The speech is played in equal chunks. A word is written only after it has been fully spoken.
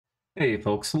Hey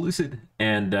folks, Lucid,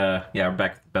 and yeah, we're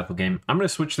back at the Bethel game. I'm going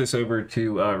to switch this over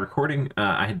to recording.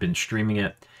 I had been streaming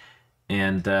it,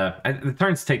 and the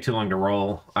turns take too long to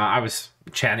roll. I was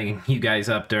chatting you guys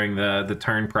up during the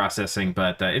turn processing,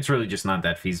 but it's really just not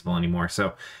that feasible anymore.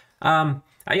 So, yeah,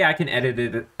 I can edit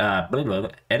it,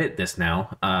 edit this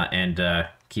now, and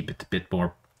keep it a bit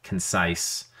more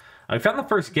concise. I found the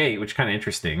first gate, which is kind of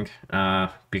interesting,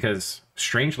 because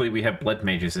strangely we have blood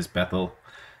mages as Bethel.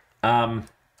 Um,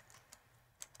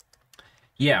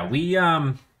 yeah,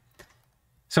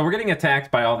 so we're getting attacked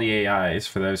by all the AIs,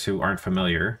 for those who aren't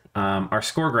familiar. Our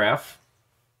score graph,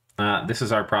 this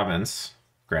is our province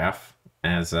graph,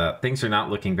 as things are not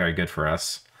looking very good for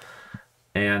us.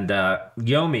 And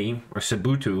Yomi, or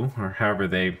Sabutu, or however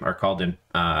they are called in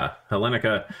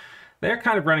Hellenika, they're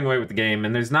kind of running away with the game,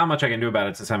 and there's not much I can do about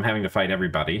it since I'm having to fight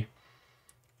everybody.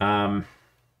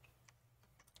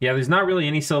 Yeah, there's not really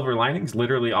any silver linings.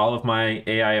 Literally all of my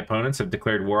AI opponents have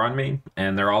declared war on me,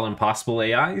 and they're all impossible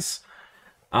AIs.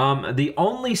 The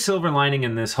only silver lining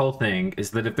in this whole thing is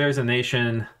that if there's a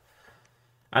nation...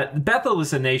 Bethel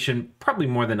is a nation, probably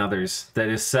more than others, that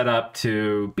is set up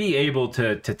to be able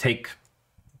to take...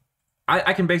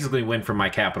 I can basically win from my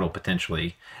capital,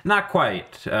 potentially. Not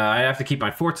quite. I have to keep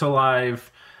my forts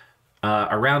alive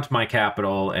around my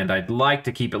capital, and I'd like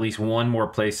to keep at least one more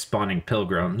place spawning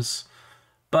pilgrims.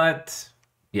 But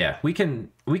yeah, we can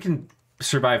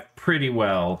survive pretty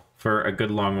well for a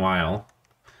good long while.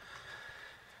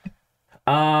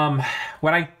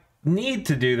 What I need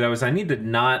to do though is I need to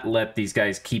not let these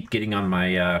guys keep getting on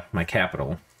my my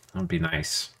capital. That would be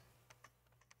nice.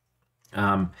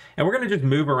 And we're gonna just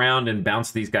move around and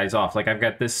bounce these guys off. Like I've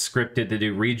got this scripted to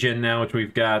do regen now, which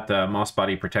we've got moss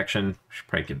body protection. Should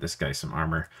probably give this guy some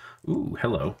armor. Ooh,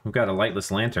 hello. We've got a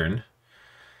lightless lantern.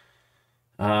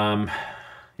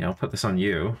 Yeah, I'll put this on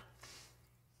you.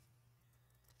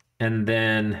 And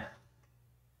then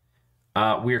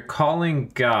we're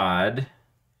calling God.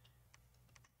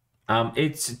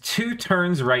 It's 2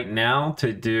 turns right now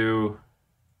to do...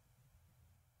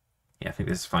 Yeah, I think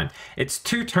this is fine. It's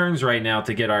 2 turns right now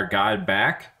to get our God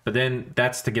back, but then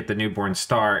that's to get the newborn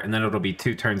star, and then it'll be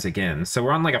 2 turns again. So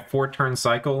we're on like a 4-turn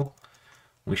cycle.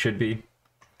 We should be.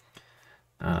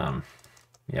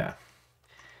 Yeah.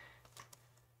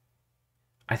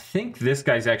 I think this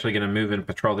guy's actually going to move in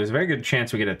patrol. There's a very good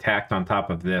chance we get attacked on top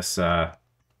of this.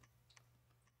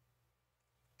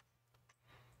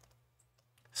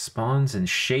 Spawns and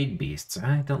shade beasts.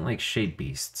 I don't like shade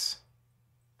beasts.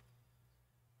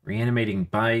 Reanimating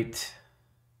bite.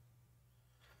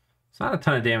 It's not a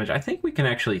ton of damage. I think we can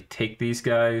actually take these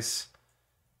guys.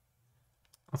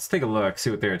 Let's take a look, see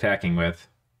what they're attacking with.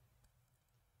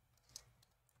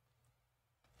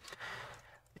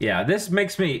 Yeah, this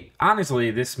makes me, honestly,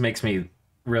 this makes me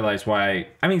realize why,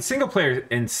 I mean, single player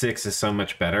in 6 is so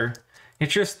much better.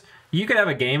 It's just, you could have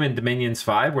a game in Dominions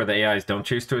 5 where the AIs don't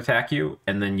choose to attack you,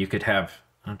 and then you could have,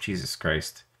 oh, Jesus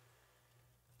Christ.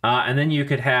 And then you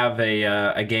could have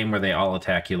a game where they all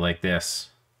attack you like this.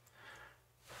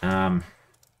 Yeah,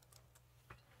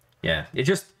 it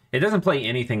doesn't play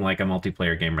anything like a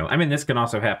multiplayer game, really. I mean, this can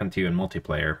also happen to you in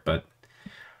multiplayer, but...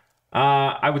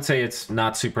 I would say it's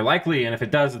not super likely, and if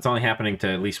it does, it's only happening to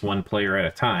at least one player at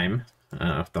a time,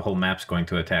 if the whole map's going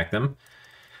to attack them.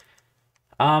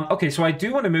 Okay, so I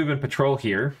do want to move in patrol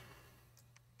here.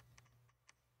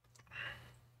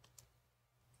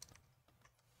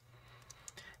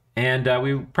 And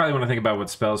we probably want to think about what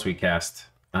spells we cast.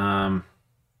 I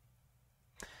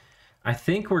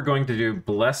think we're going to do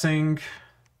Blessing,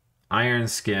 Iron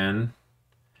Skin,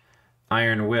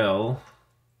 Iron Will...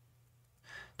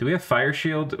 Do we have Fire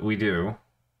Shield? We do.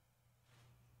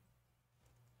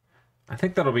 I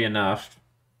think that'll be enough.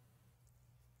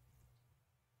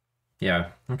 Yeah,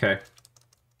 okay.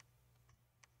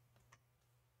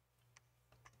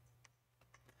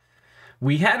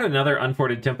 We had another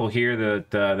unforted temple here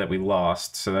that we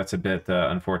lost, so that's a bit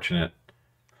unfortunate.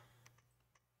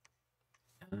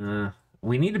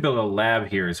 We need to build a lab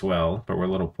here as well, but we're a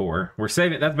little poor. We're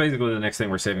saving... That's basically the next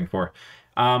thing we're saving for.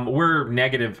 We're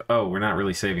negative... Oh, we're not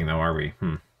really saving, though, are we?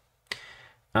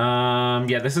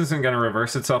 Yeah, this isn't going to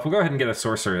reverse itself. We'll go ahead and get a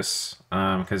sorceress,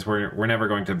 because we're never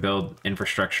going to build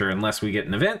infrastructure unless we get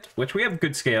an event, which we have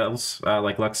good scales,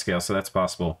 like luck scale, so that's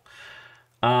possible.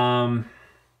 Okay,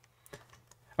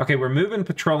 we're moving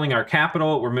patrolling our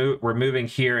capital. We're moving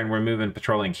here, and we're moving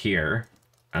patrolling here.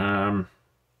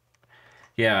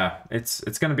 Yeah,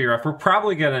 it's going to be rough. We're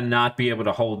probably going to not be able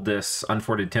to hold this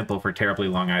unforted temple for terribly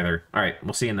long either. All right,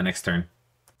 we'll see you in the next turn.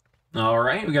 All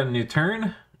right, we got a new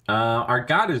turn. Our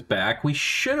god is back. We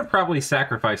should have probably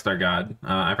sacrificed our god.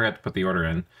 I forgot to put the order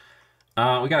in.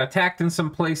 We got attacked in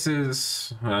some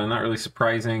places. Not really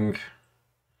surprising.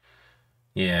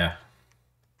 Yeah.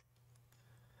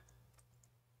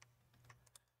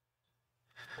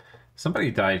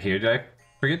 Somebody died here. Did I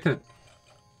forget to...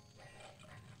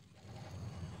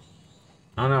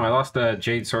 Oh no, I lost a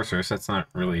Jade Sorceress. That's not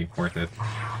really worth it.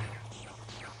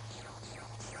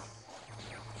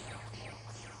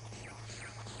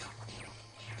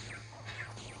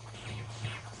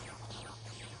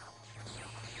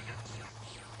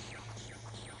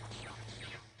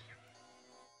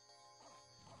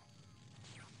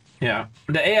 Yeah,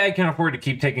 the AI can afford to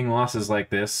keep taking losses like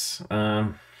this.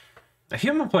 A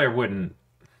human player wouldn't.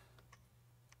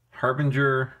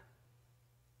 Harbinger.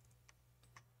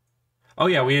 Oh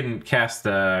yeah, we didn't cast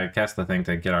the thing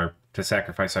to get to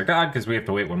sacrifice our god because we have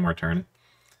to wait one more turn.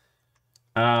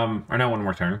 Or not one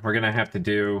more turn. We're gonna have to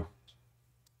do.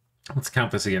 Let's count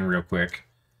this again real quick.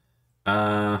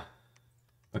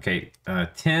 Okay,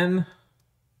 10.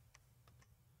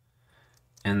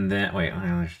 And then, wait,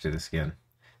 let's do this again.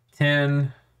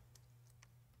 10,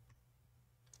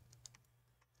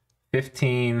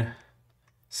 15,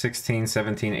 16,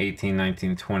 17, 18,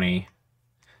 19, 20,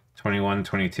 21,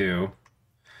 22,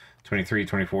 23,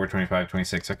 24, 25,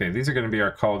 26. Okay, these are going to be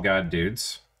our Call God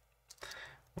dudes.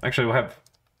 Actually, we'll have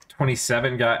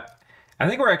 27 got... I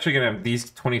think we're actually going to have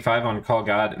these 25 on Call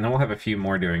God, and then we'll have a few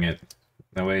more doing it.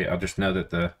 That way, I'll just know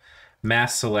that the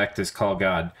mass select is Call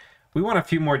God. We want a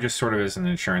few more just sort of as an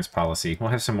insurance policy. We'll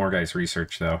have some more guys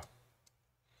research, though.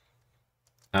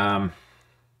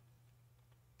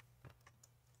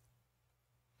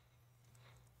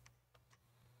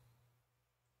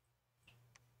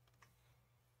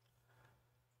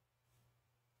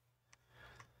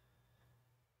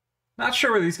 Not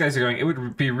sure where these guys are going. It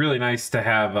would be really nice to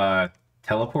have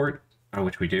teleport,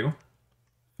 which we do.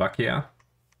 Fuck yeah.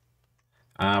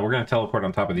 We're going to teleport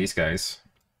on top of these guys.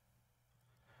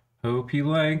 Hope you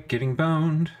like getting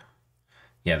boned.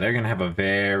 Yeah, they're going to have a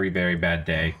very, very bad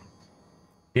day.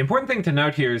 The important thing to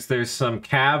note here is there's some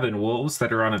Cav and Wolves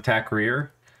that are on attack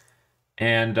rear.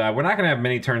 And we're not going to have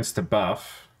many turns to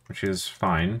buff, which is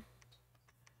fine.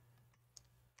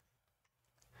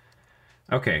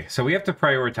 Okay, so we have to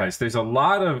prioritize. There's a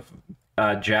lot of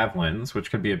javelins,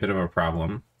 which could be a bit of a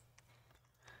problem.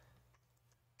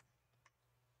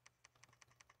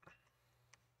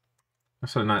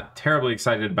 Also not terribly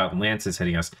excited about lances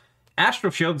hitting us.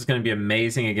 Astral Shield is going to be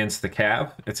amazing against the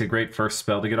Cav. It's a great first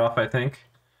spell to get off, I think.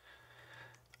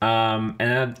 And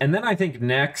then I think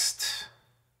next...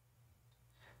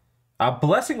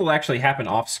 Blessing will actually happen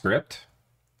off script.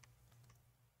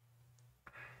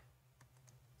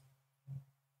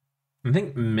 I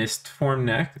think Mist Form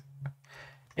next.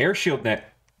 Air Shield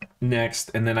next,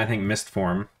 and then I think Mist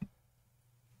Form.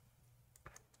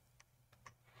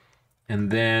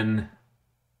 And then...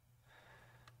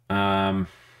 we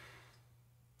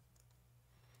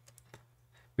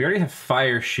already have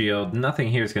Fire Shield. Nothing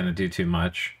here is going to do too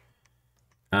much.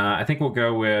 I think we'll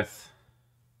go with...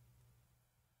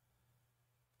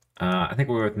 I think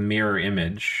we'll go with Mirror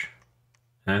Image.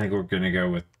 And I think we're going to go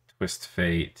with Twist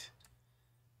Fate.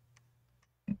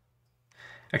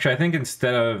 Actually, I think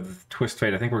instead of Twist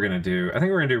Fate, I think we're going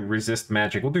to do Resist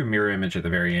Magic. We'll do Mirror Image at the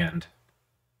very end.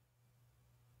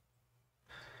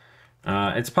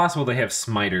 It's possible they have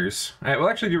Smiters. We'll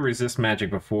actually do Resist Magic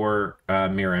before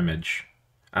Mirror Image.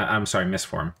 I'm sorry, Mist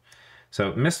Form.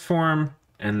 So Mist Form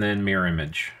and then Mirror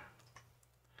Image.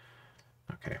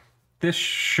 Okay. This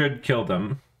should kill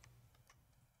them.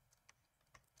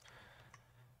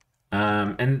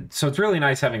 And so it's really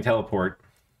nice having Teleport.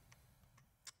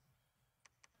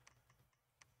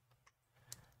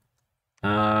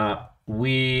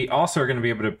 We also are going to be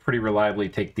able to pretty reliably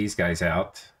take these guys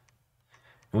out.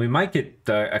 And we might get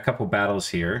a couple battles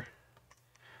here.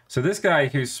 So this guy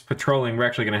who's patrolling, we're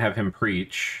actually going to have him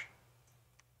preach.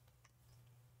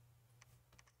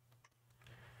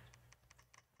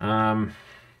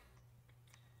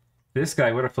 This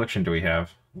guy, what affliction do we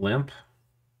have? Limp?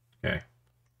 Okay.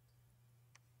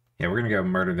 Yeah, we're going to go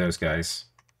murder those guys.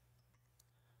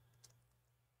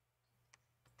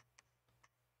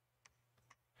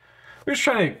 We're just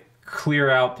trying to clear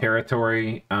out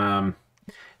territory.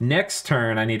 Next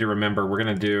turn, I need to remember, we're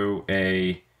going to do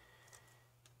a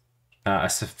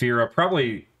Saphira.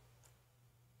 Probably...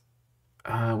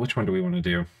 which one do we want to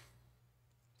do?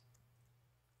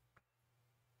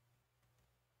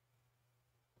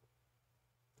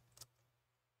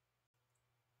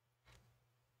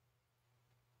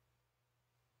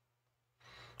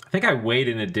 I think I wait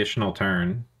an additional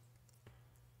turn.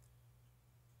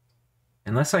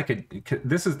 Unless I could...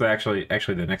 This is actually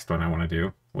the next one I want to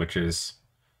do, which is...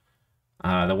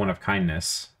 the one of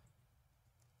kindness.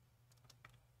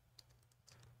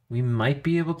 We might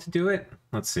be able to do it.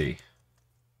 Let's see.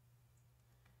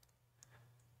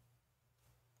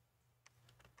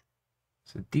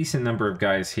 It's a decent number of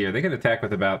guys here. They could attack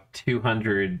with about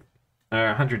 200,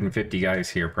 150 guys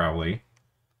here, probably.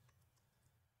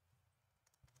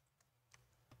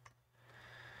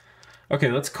 Okay,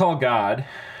 let's call God.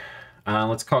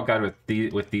 Let's call God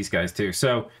with these guys too.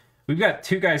 So we've got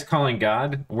 2 guys calling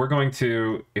God. We're going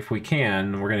to, if we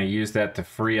can, we're going to use that to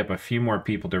free up a few more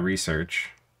people to research.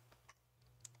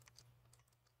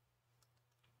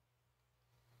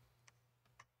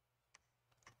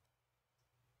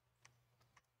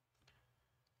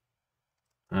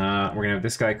 We're going to have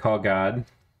this guy call God.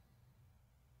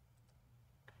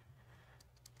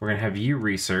 We're going to have you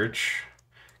research,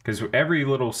 because every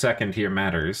little second here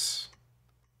matters.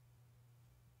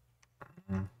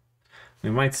 We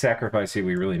might sacrifice you.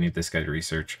 We really need this guy to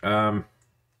research.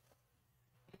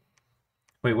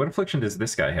 Wait, what affliction does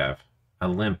this guy have? A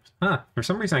limp. Huh, for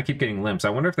some reason I keep getting limps. I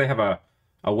wonder if they have a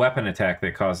weapon attack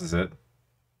that causes it.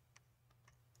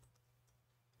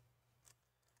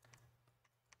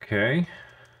 Okay.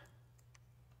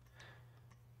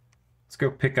 Let's go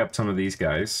pick up some of these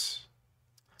guys.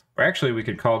 Or actually, we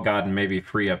could call God and maybe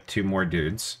free up 2 more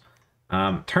dudes.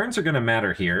 Turns are going to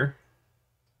matter here.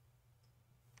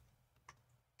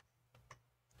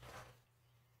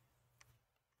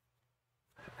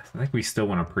 I think we still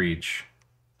want to preach.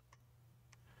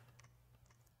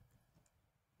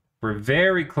 We're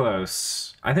very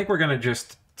close. I think we're going to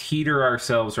just teeter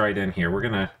ourselves right in here. We're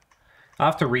going to... I'll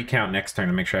have to recount next turn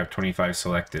to make sure I have 25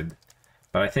 selected.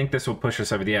 But I think this will push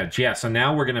us over the edge. Yeah, so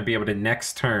now we're going to be able to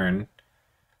next turn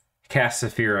cast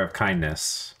Sephira of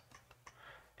Kindness.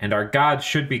 And our god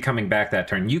should be coming back that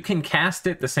turn. You can cast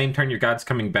it the same turn your god's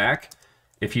coming back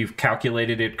if you've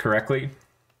calculated it correctly.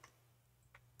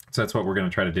 So that's what we're going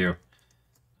to try to do.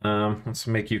 Let's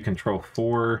make you control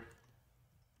 4.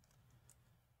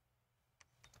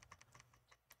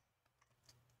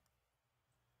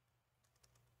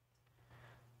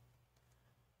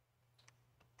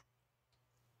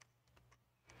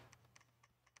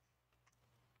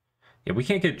 Yeah, we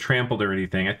can't get trampled or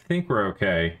anything. I think we're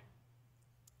okay.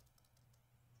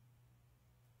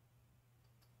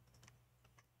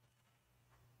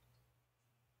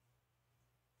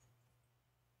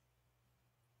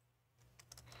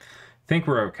 Think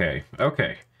we're okay.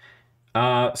 Okay.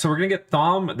 So we're going to get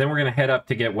Thom, then we're going to head up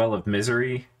to get Well of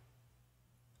Misery.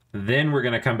 Then we're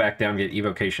going to come back down and get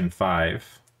Evocation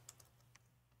 5.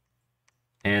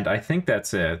 And I think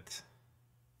that's it.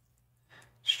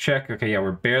 Let's check. Okay, yeah,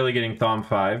 we're barely getting Thom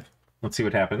 5. Let's see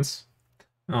what happens.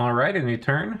 Alright, a new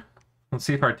turn. Let's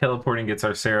see if our teleporting gets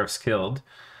our Seraphs killed.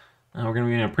 We're going to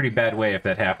be in a pretty bad way if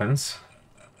that happens.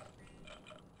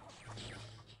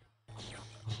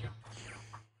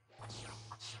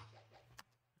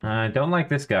 I don't like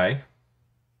this guy.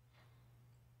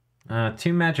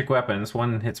 2 magic weapons.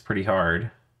 One hits pretty hard.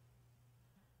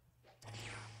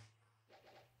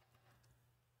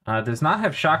 Does not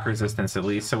have shock resistance, at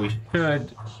least, so we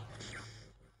should...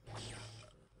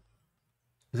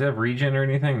 Does it have regen or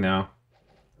anything? No.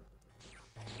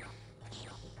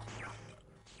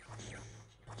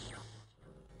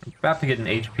 I'm about to get an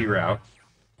HP route.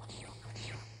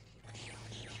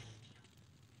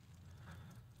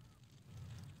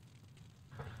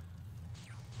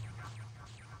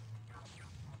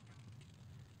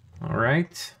 All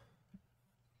right.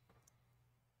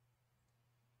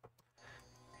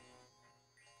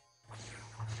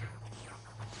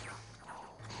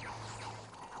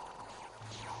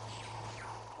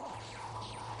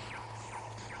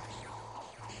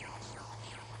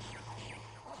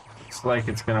 Looks like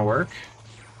it's gonna work.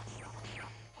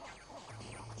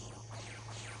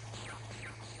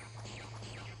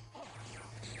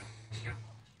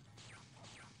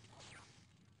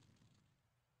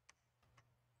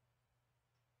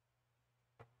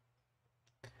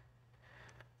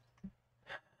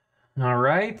 All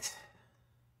right.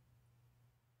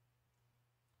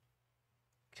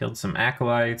 Killed some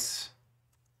acolytes.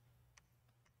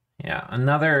 Yeah,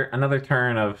 another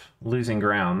turn of losing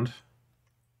ground.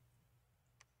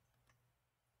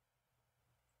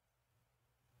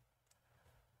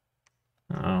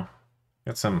 Oh,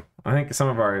 got some. I think some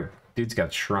of our dudes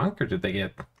got shrunk, or did they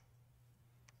get?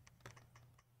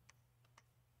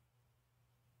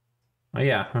 Oh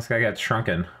yeah, this guy got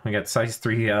shrunken. We got size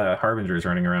 3 harbingers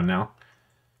running around now.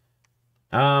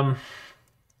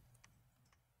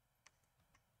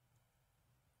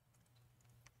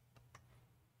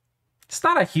 It's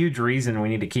not a huge reason we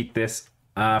need to keep this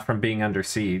from being under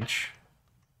siege.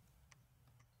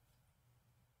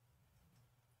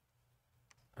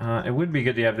 It would be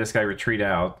good to have this guy retreat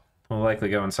out. We'll likely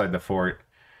go inside the fort.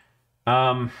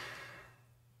 I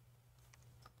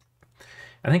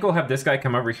think we'll have this guy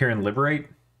come over here and liberate.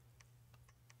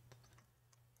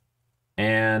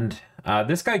 And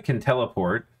this guy can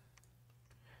teleport.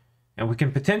 And we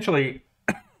can potentially...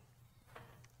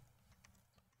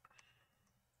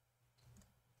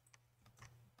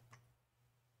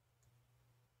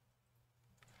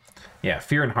 Yeah,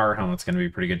 Fear and Horror Helmet's going to be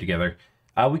pretty good together.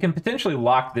 We can potentially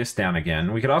lock this down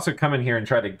again. We could also come in here and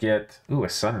try to get... Ooh, a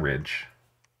Sun Ridge.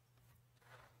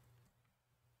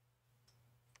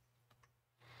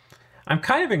 I'm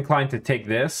kind of inclined to take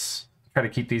this. Try to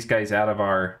keep these guys out of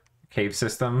our cave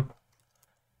system.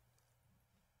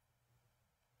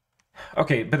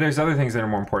 Okay, but there's other things that are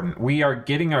more important. We are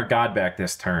getting our god back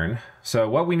this turn. So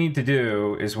what we need to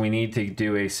do is we need to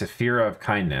do a Sephira of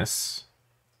Kindness.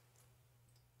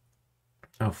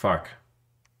 Oh, fuck.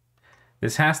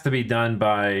 This has to be done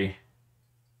by...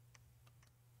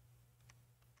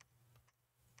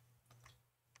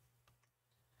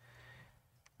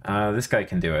 this guy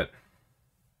can do it.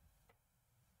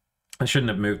 I shouldn't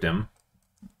have moved him.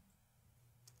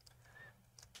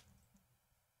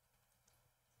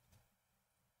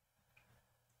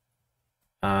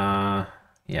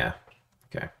 Yeah.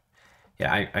 Okay.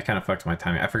 Yeah, I kind of fucked my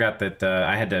timing. I forgot that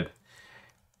I had to...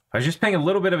 I was just paying a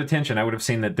little bit of attention. I would have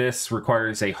seen that this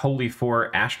requires a Holy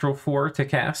 4 Astral 4 to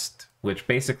cast, which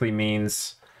basically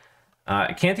means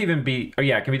it can't even be... Oh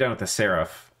yeah, it can be done with a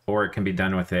Seraph, or it can be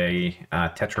done with a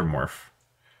Tetramorph.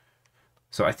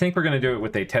 So I think we're going to do it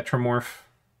with a Tetramorph.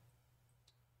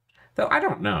 Though I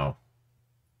don't know.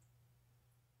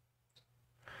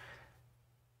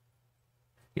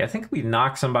 Yeah, I think we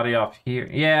knock somebody off here.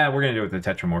 Yeah, we're going to do it with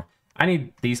the Tetramorph. I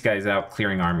need these guys out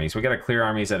clearing armies. We got to clear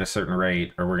armies at a certain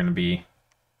rate, or we're going to be,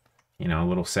 you know, a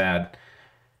little sad.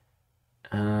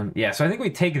 Yeah, so I think we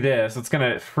take this. It's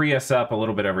going to free us up a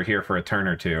little bit over here for a turn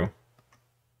or two.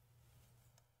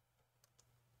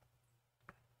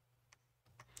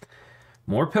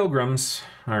 More pilgrims.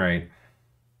 All right.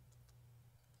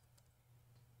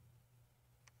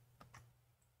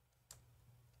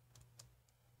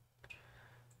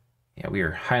 Yeah, we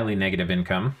are highly negative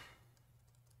income.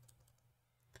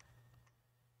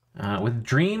 With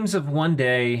dreams of one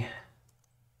day...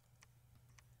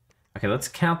 Okay, let's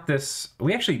count this.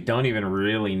 We actually don't even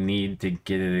really need to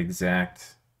get it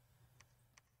exact.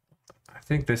 I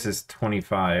think this is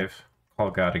 25. Call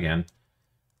God again.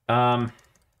 Because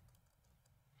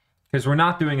we're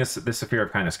not doing the Sephira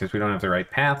of Kindness, because we don't have the right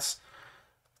paths.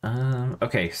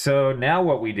 Okay, so now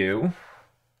what we do...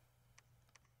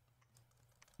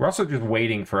 We're also just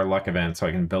waiting for a luck event so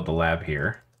I can build a lab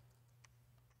here.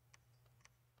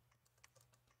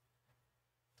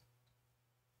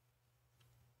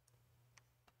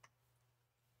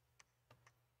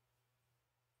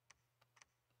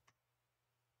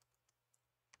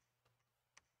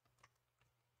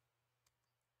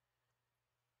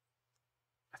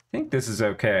 I think this is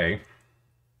okay.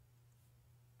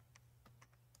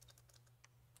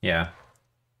 Yeah.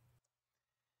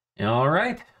 All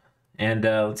right. And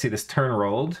let's see, this turn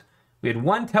rolled. We had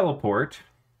one teleport.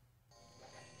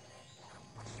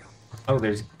 Oh,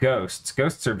 there's ghosts.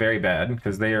 Ghosts are very bad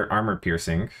because they are armor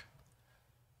piercing.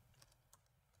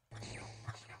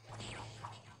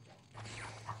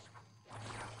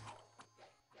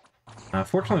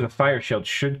 Fortunately, the fire shield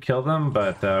should kill them,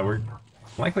 but we're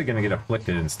likely going to get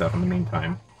afflicted and stuff in the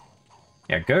meantime.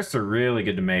 Yeah, ghosts are really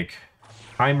good to make.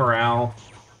 High morale,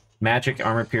 magic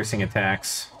armor piercing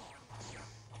attacks.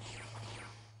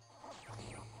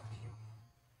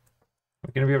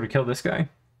 We're going to be able to kill this guy.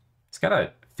 He's got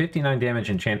a 59 damage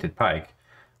enchanted pike.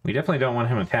 We definitely don't want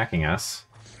him attacking us.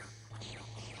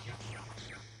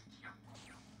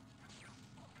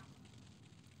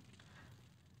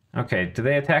 Okay, do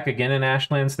they attack again in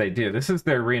Ashlands? They do. This is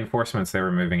their reinforcements they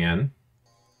were moving in.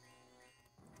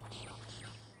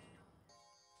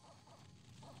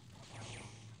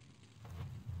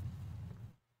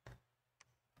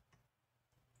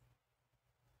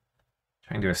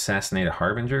 Trying to assassinate a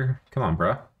Harbinger? Come on,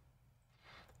 bruh.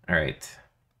 Alright.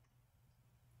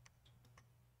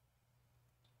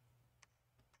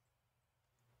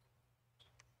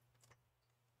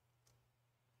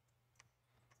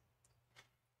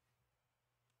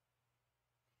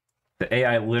 The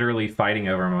AI literally fighting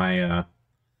over my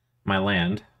my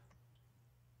land.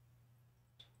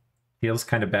 Feels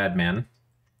kind of bad, man.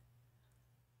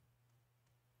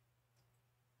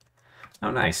 Oh,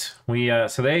 nice. We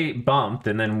so they bumped,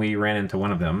 and then we ran into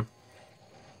one of them.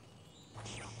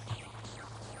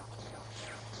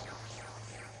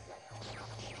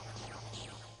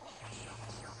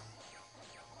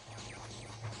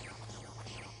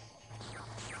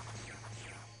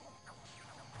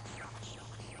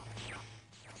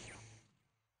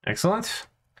 Excellent.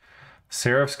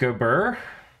 Seraphs go burr.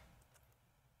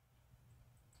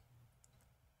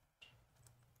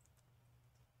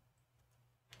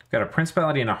 Got a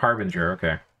Principality and a Harbinger.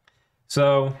 Okay.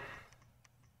 So...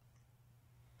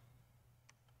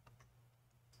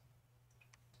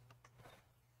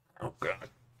 oh, God.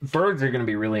 Birds are going to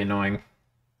be really annoying.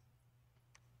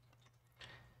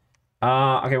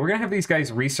 Okay, we're going to have these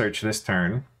guys research this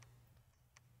turn.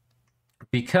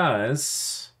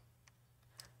 Because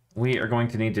we are going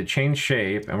to need to change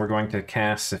shape, and we're going to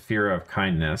cast Sephira of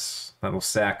Kindness. That'll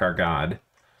sack our god.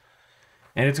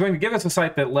 And it's going to give us a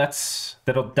site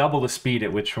that'll double the speed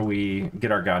at which we get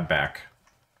our god back.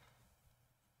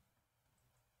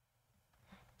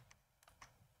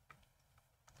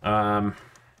 Yeah,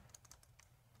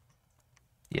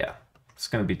 it's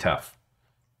going to be tough.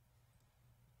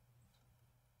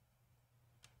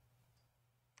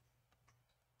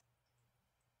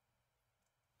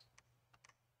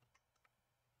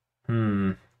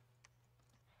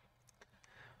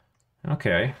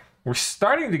 Okay. We're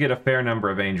starting to get a fair number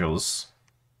of angels.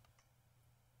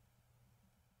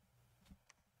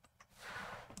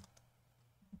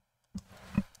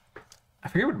 I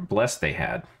forget what bless they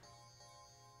had.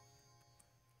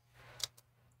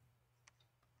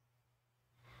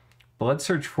 Blood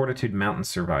Surge, Fortitude, Mountain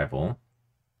Survival.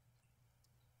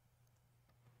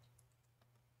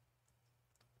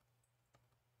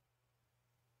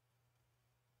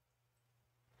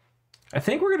 I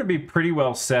think we're going to be pretty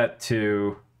well set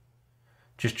to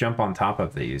just jump on top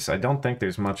of these. I don't think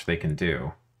there's much they can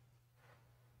do.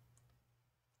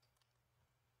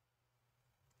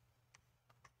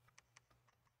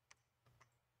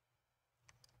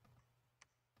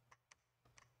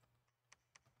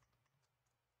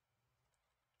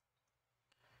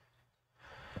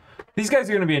 These guys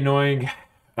are going to be annoying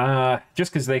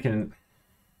just because they can...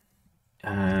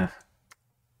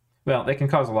 well, they can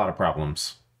cause a lot of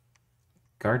problems.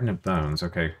 Garden of Bones,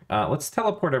 okay. Let's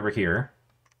teleport over here.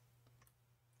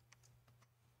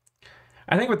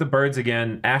 I think with the birds,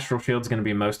 again, Astral Shield's going to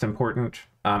be most important.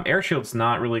 Air Shield's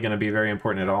not really going to be very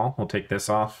important at all. We'll take this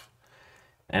off.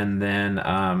 And then...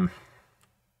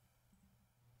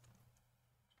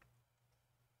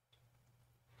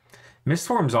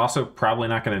 Mistform's also probably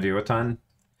not going to do a ton.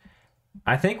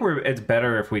 I think it's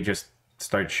better if we just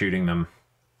start shooting them.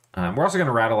 We're also going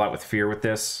to rattle out with Fear with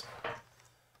this.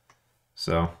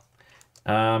 So,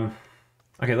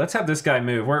 okay, let's have this guy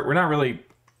move. We're not really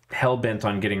hell-bent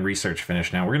on getting research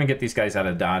finished now. We're going to get these guys out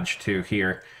of dodge, too,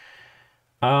 here.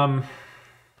 We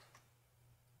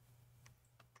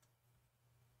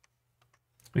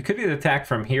could either attack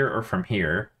from here or from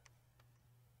here.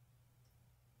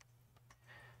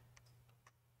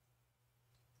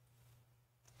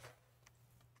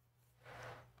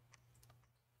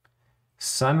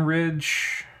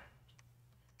 Sunridge.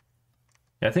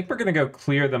 Yeah, I think we're going to go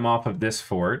clear them off of this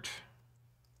fort.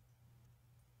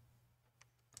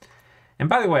 And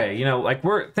by the way, you know, like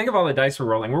think of all the dice we're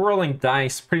rolling. We're rolling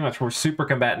dice pretty much. We're super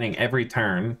combating every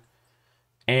turn.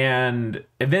 And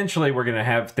eventually we're going to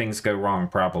have things go wrong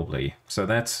probably. So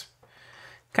that's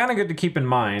kind of good to keep in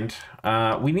mind.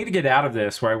 We need to get out of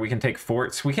this where we can take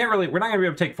forts. We're not going to be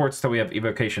able to take forts till we have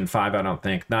Evocation 5, I don't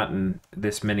think. Not in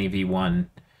this mini V1.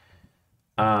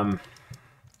 Well,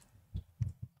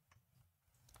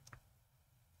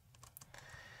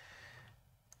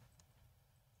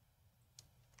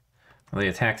 they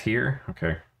attacked here.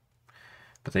 Okay.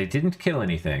 But they didn't kill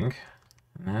anything.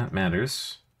 That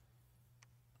matters.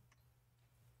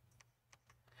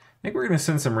 I think we're going to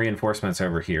send some reinforcements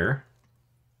over here.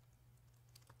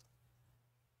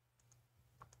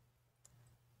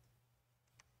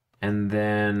 And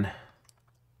then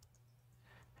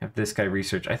have this guy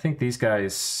research. I think these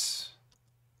guys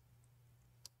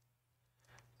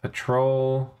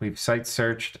patrol. We've site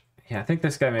searched. Yeah, I think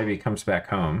this guy maybe comes back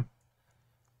home.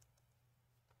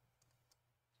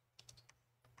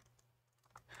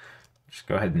 Just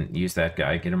go ahead and use that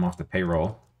guy. Get him off the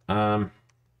payroll. Yeah,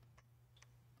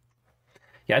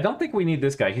 I don't think we need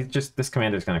this guy. This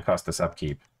commander is going to cost us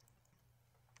upkeep.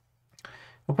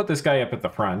 We'll put this guy up at the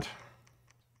front.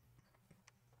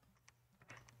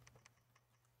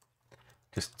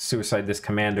 Just suicide this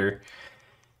commander.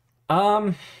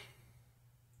 So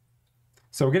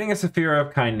we're getting a Sephira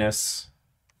of Kindness.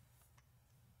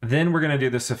 Then we're going to do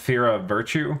the Sephira of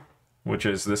Virtue, which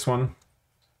is this one.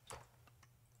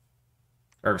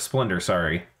 Or Splendor,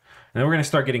 sorry. And then we're going to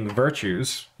start getting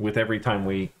Virtues with every time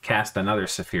we cast another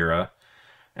Sephira.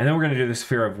 And then we're going to do the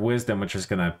Sephira of Wisdom, which is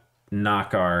going to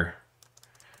knock our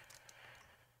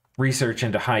research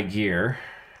into high gear.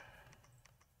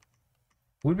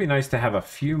 Would be nice to have a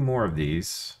few more of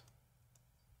these.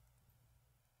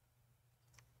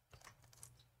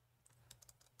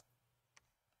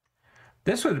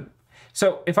 This would...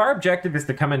 So, if our objective is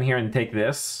to come in here and take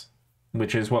this,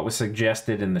 which is what was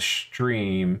suggested in the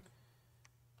stream...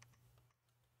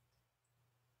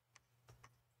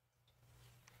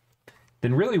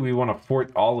 then really we want to fort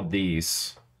all of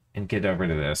these and get over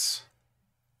to this.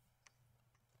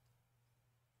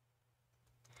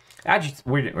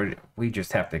 We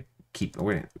just have to keep...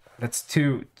 That's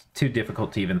too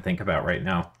difficult to even think about right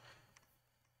now.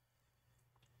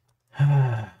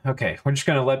 Okay, we're just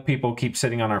going to let people keep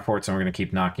sitting on our forts and we're going to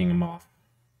keep knocking them off.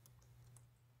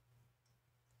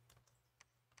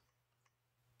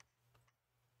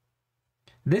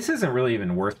 This isn't really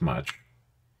even worth much.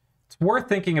 It's worth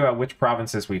thinking about which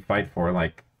provinces we fight for,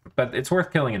 like, but it's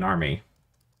worth killing an army.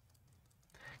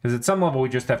 Because at some level we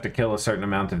just have to kill a certain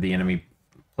amount of the enemy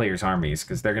players' armies,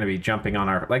 because they're going to be jumping on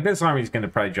our... Like, this army's going to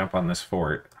probably jump on this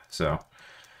fort, so...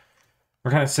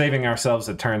 We're kind of saving ourselves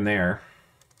a turn there.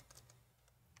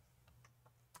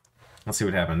 Let's see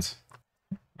what happens.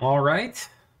 Alright.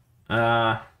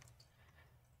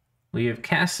 We have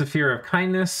cast the Fear of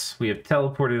Kindness. We have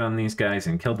teleported on these guys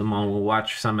and killed them all. We'll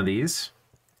watch some of these.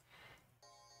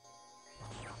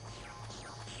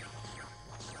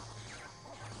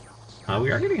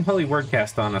 We are getting Holy Word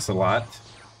cast on us a lot.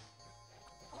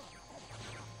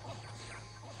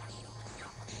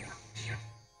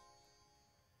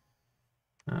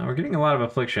 We're getting a lot of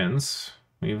afflictions.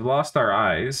 We've lost our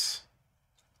eyes,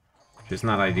 which is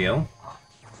not ideal.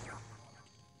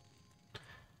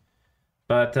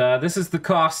 But this is the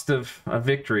cost of a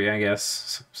victory, I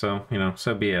guess. So, you know,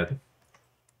 so be it.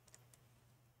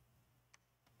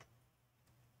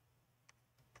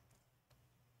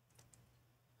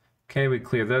 Okay, we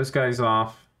clear those guys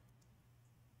off.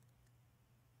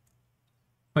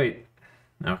 Wait.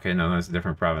 Okay, no, that's a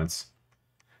different province.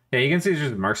 Yeah, you can see it's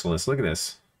just merciless. Look at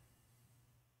this.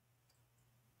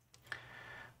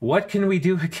 What can we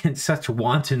do against such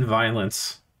wanton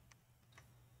violence?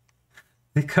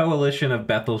 The coalition of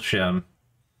Bethelshem.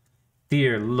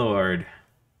 Dear Lord.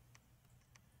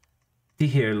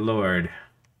 Dear Lord.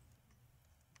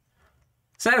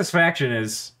 Satisfaction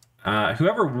is...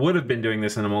 whoever would have been doing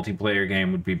this in a multiplayer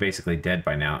game would be basically dead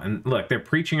by now. And look, they're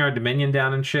preaching our Dominion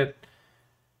down and shit.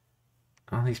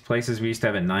 All these places we used to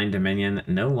have at 9 Dominion,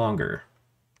 no longer.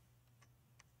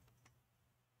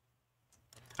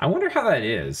 I wonder how that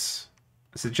is.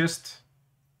 Is it just...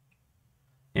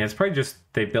 Yeah, it's probably just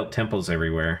they built temples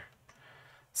everywhere.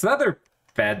 It's the other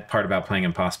bad part about playing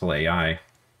Impossible AI.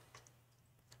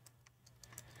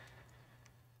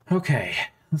 Okay,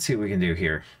 let's see what we can do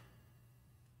here.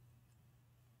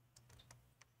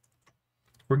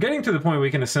 We're getting to the point where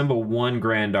we can assemble one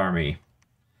Grand Army.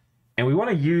 And we want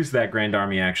to use that Grand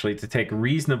Army, actually, to take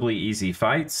reasonably easy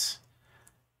fights.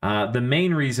 The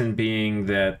main reason being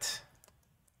that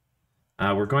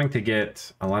we're going to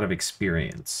get a lot of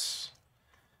experience.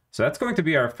 So that's going to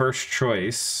be our first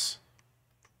choice.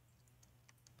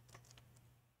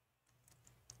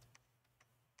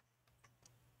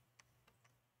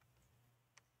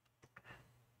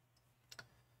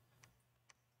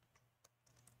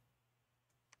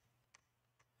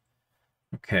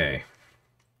 Okay.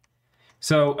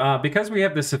 So, because we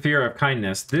have the Sapphire of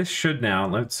Kindness, this should now...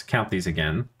 Let's count these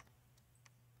again.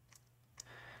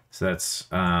 So that's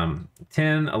 10,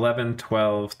 11,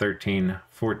 12, 13,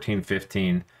 14,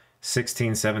 15,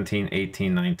 16, 17,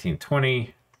 18, 19,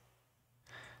 20,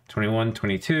 21,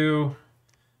 22,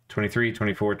 23,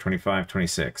 24, 25,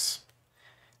 26.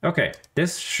 Okay,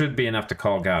 this should be enough to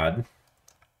call God.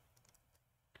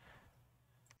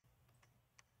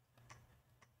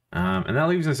 And that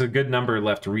leaves us a good number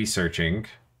left researching.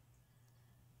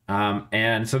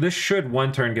 And so this should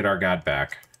one turn get our god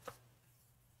back.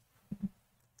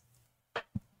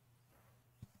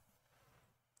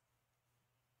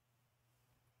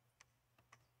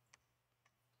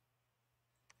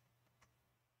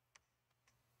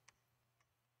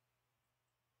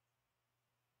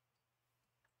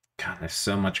 God, there's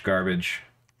so much garbage.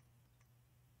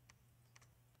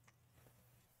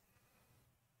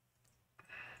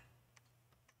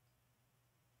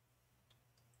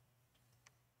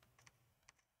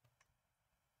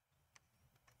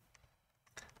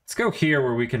 Let's go here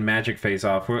where we can magic phase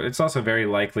off. It's also very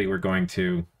likely we're going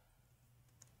to...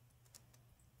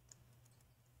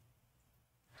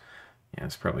 Yeah,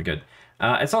 it's probably good.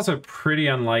 It's also pretty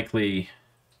unlikely...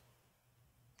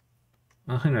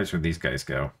 Well, who knows where these guys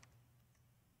go?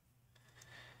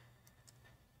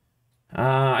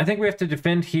 I think we have to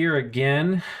defend here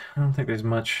again. I don't think there's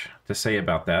much to say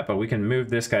about that, but we can move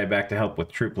this guy back to help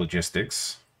with troop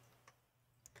logistics.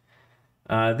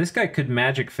 This guy could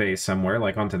magic phase somewhere,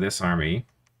 like onto this army.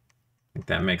 I think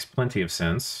that makes plenty of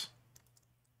sense.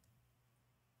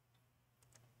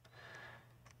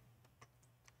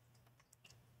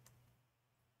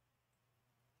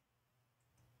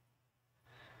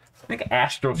 think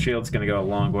Astral Shield's going to go a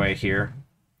long way here.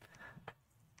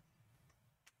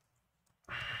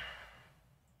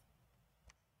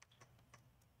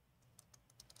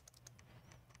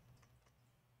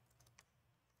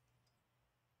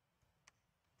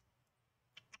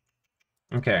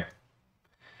 Okay.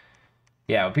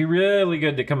 Yeah, it would be really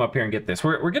good to come up here and get this.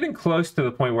 We're getting close to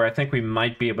the point where I think we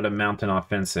might be able to mount an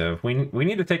offensive. We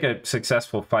need to take a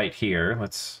successful fight here.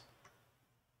 Let's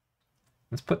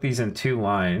put these in 2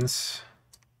 lines.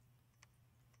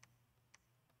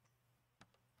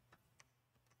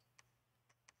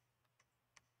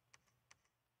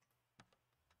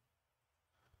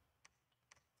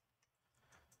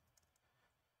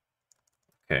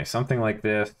 Okay, something like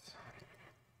this.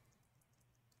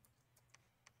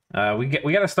 We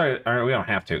got to start, or we don't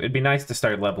have to. It'd be nice to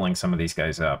start leveling some of these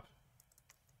guys up.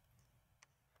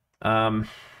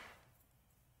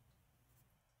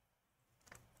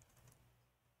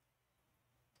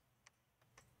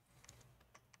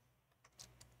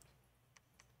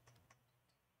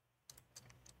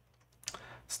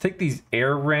 Let's take these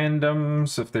air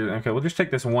randoms. If they're okay, we'll just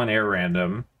take this one air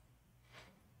random,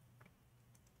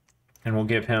 and we'll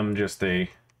give him just a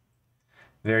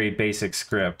very basic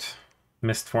script.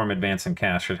 Mist form, advance, and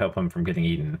cast should help him from getting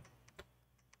eaten.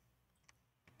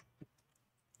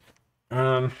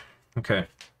 Okay.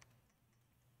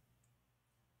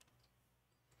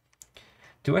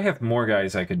 Do I have more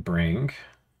guys I could bring?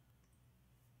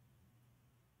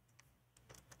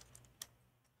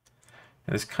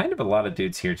 There's kind of a lot of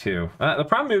dudes here, too. The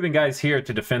problem moving guys here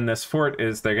to defend this fort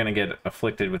is they're going to get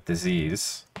afflicted with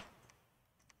disease.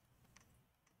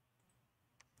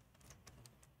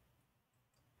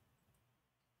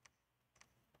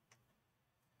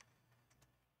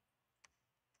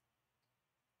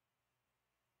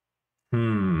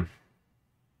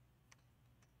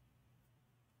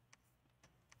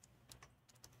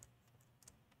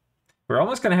 We're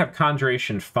almost going to have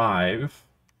Conjuration 5.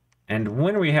 And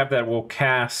when we have that, we'll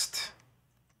cast...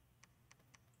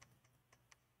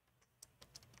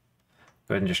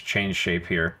 Go ahead and just change shape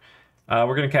here.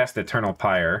 We're going to cast Eternal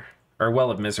Pyre. Or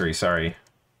Well of Misery, sorry.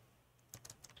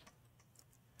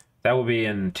 That will be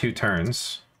in 2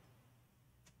 turns.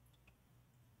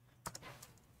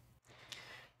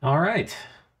 Alright.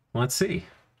 Let's see.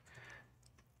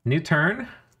 New turn.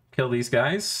 Kill these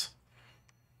guys.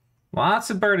 Lots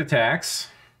of bird attacks.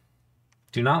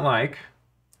 Do not like.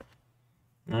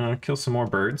 Kill some more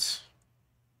birds.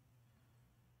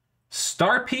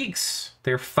 Star Peaks.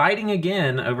 They're fighting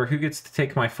again over who gets to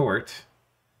take my fort.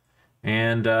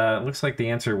 And it looks like the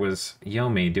answer was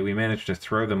Yomi. Do we manage to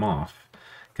throw them off?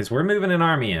 Because we're moving an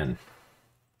army in.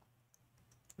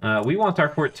 We want our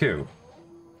fort too.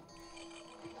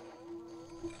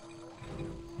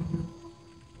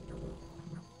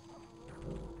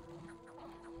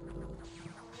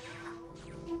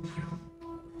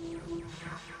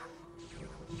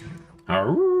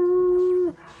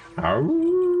 Arroo!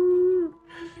 Arroo!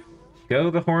 Go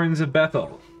the horns of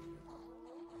Bethel.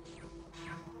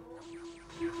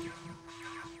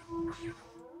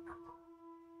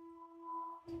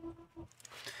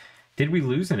 Did we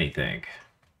lose anything?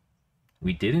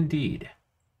 We did indeed.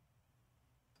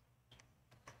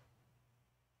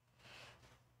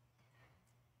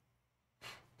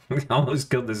 We almost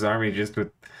killed this army just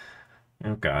with...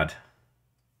 Oh, God.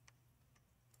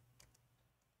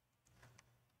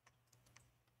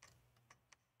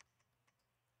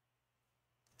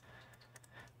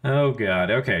 Oh,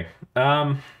 God. Okay.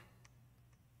 Well,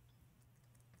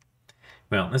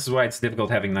 this is why it's difficult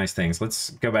having nice things.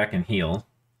 Let's go back and heal.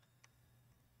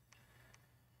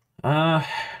 Well,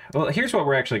 here's what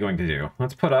we're actually going to do.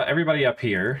 Let's put everybody up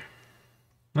here.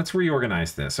 Let's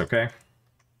reorganize this, okay?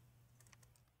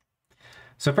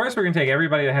 So first we're going to take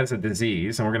everybody that has a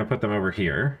disease, and we're going to put them over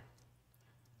here.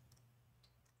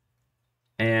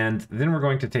 And then we're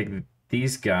going to take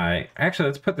these guys. Actually,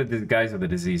 let's put the guys with the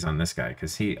disease on this guy,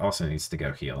 because he also needs to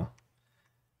go heal.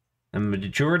 The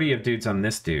majority of dudes on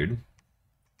this dude.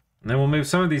 And then we'll move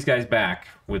some of these guys back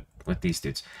with these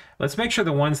dudes. Let's make sure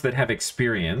the ones that have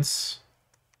experience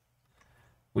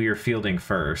we are fielding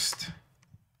first.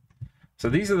 So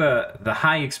these are the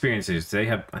high experiences. They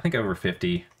have, I think, over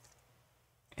 50.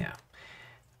 Yeah.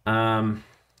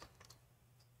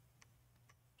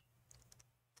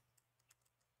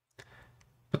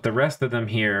 Put the rest of them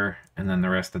here, and then the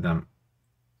rest of them...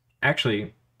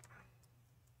 Actually,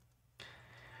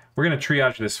 we're going to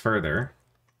triage this further.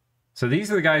 So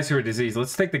these are the guys who are diseased.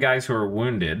 Let's take the guys who are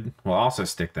wounded. We'll also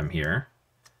stick them here.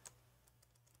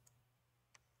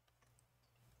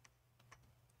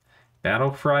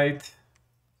 Battle Fright.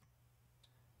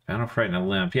 Battle Fright and a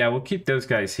Limp. Yeah, we'll keep those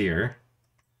guys here.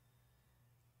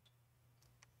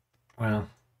 Well,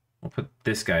 we'll put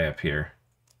this guy up here.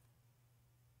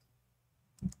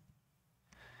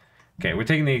 Okay, we're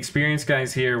taking the experienced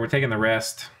guys here. We're taking the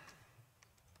rest.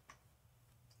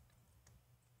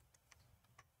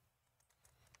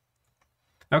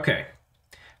 Okay,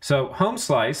 so home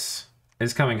slice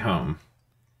is coming home.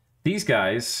 These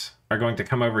guys are going to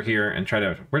come over here and try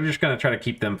to... We're just going to try to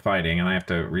keep them fighting, and I have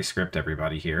to rescript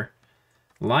everybody here.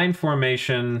 Line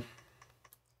formation...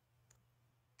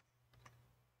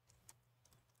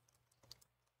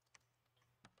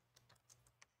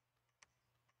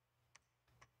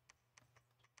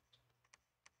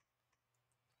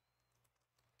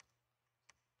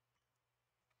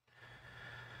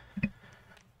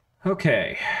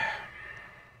 Okay. I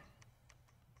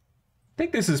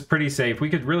think this is pretty safe. We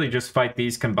could really just fight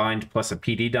these combined plus a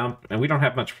PD dump. And we don't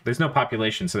have much... There's no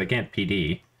population, so they can't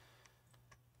PD.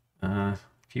 A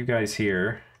few guys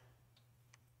here.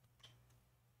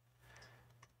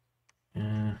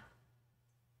 Oh,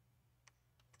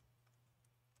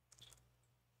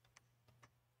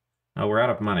 we're out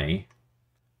of money.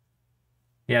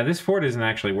 Yeah, this fort isn't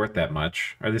actually worth that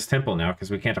much. Or this temple now,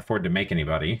 because we can't afford to make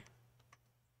anybody.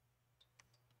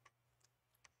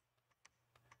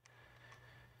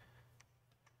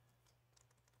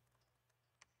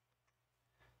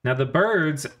 Now the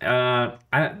birds,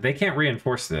 they can't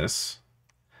reinforce this.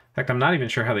 In fact, I'm not even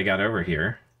sure how they got over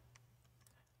here.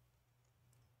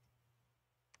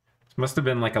 This must have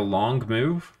been like a long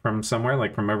move from somewhere,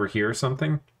 like from over here or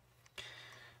something.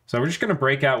 So we're just going to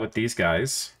break out with these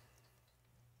guys.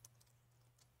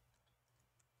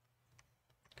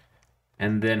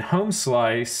 And then Home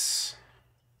Slice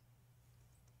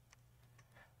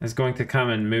is going to come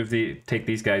and take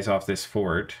these guys off this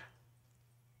fort.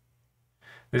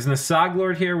 There's an Asag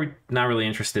Lord here. We're not really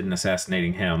interested in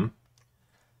assassinating him.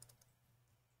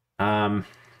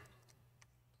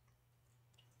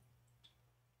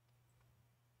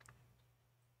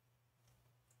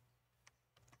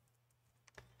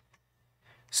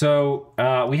 So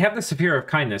we have the Saphira of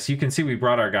Kindness. You can see we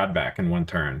brought our god back in one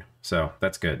turn. So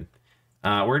that's good.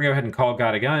 We're going to go ahead and call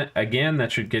god again.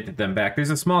 That should get them back.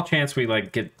 There's a small chance we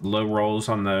like get low rolls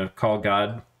on the call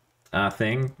god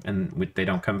thing, and they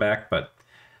don't come back, but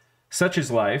such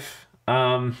is life.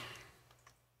 I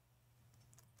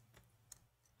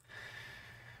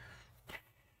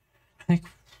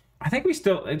think we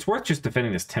still... It's worth just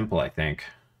defending this temple, I think.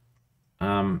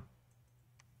 Though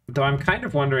I'm kind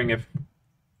of wondering if...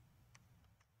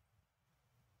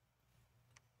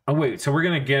 Oh, wait. So we're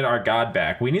going to get our god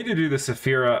back. We need to do the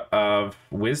Saphira of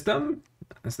Wisdom?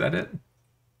 Is that it?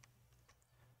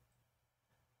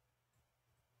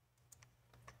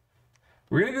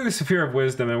 We're going to do the Saphira of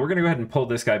Wisdom, and we're going to go ahead and pull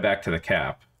this guy back to the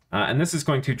cap. And this is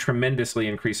going to tremendously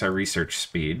increase our research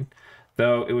speed.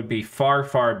 Though it would be far,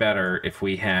 far better if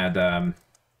we had...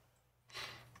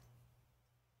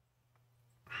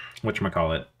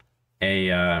 whatchamacallit?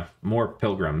 More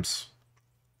pilgrims.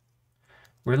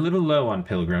 We're a little low on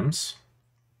pilgrims.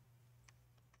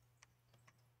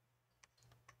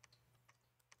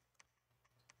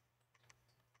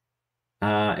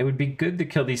 It would be good to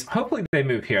kill these. Hopefully they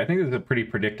move here. I think this is a pretty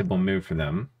predictable move for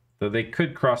them. Though they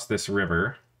could cross this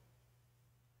river.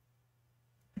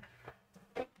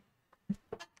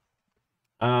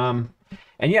 And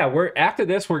yeah, after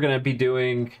this, we're going to be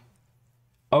doing...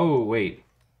 Oh, wait.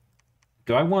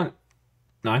 Do I want...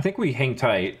 No, I think we hang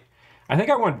tight. I think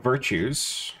I want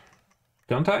virtues.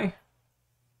 Don't I?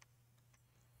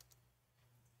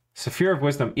 Saphira of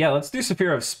Wisdom. Yeah, let's do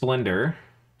Saphira of Splendor.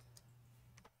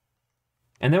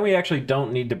 And then we actually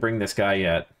don't need to bring this guy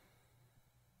yet.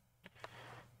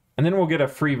 And then we'll get a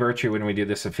free virtue when we do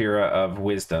the Saphira of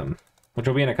Wisdom, which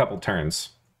will be in a couple turns.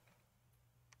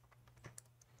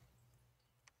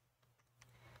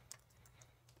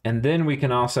 And then we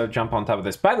can also jump on top of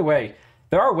this. By the way,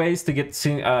 there are ways to get...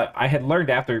 I had learned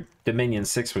after Dominion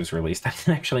 6 was released. I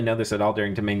didn't actually know this at all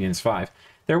during Dominions 5.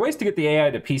 There are ways to get the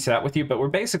AI to peace out with you, but we're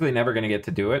basically never going to get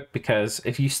to do it, because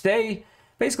if you stay...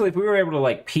 Basically, if we were able to,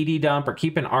 like, PD dump or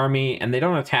keep an army and they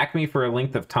don't attack me for a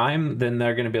length of time, then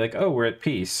they're going to be like, oh, we're at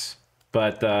peace.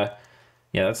 But,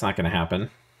 yeah, that's not going to happen.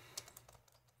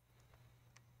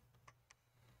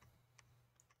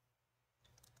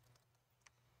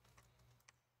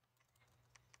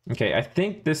 Okay, I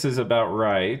think this is about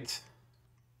right.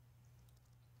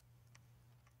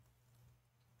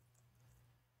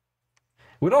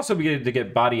 Would also be good to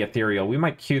get Body Ethereal. We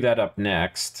might queue that up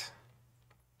next.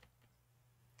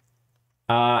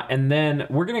 And then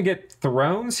we're going to get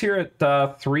Thrones here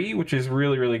at 3, which is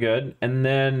really, really good. And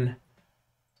then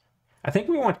I think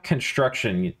we want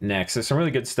Construction next. There's some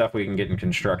really good stuff we can get in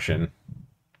Construction.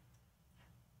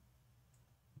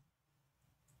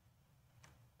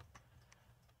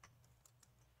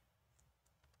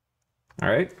 All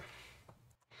right.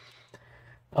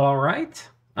 All right.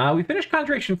 We finished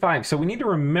Conjuration 5, so we need to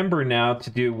remember now to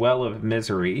do Well of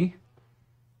Misery.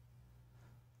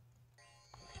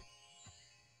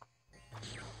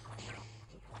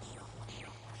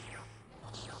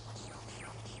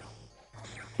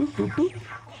 Boop, boop, boop.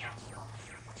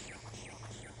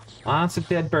 Lots of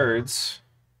dead birds.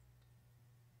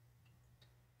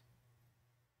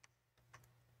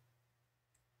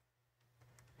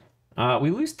 We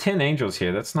lose 10 angels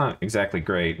here. That's not exactly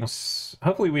great.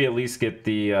 Hopefully we at least get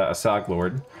the Asag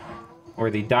Lord. Or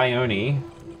the Dione.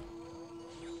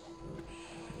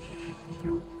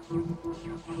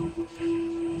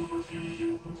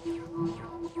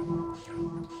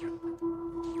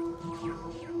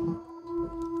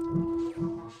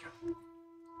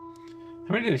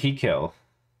 How many did he kill?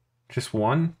 Just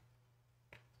one?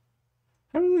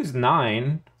 How do we lose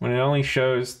 9 when it only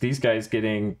shows these guys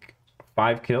getting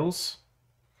 5 kills?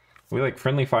 Are we like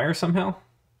friendly fire somehow?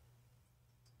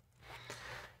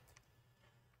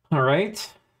 All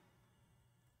right.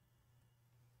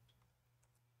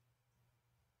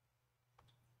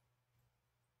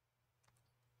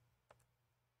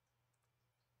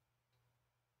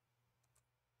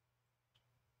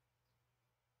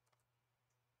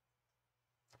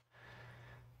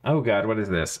 Oh god, what is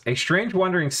this? A strange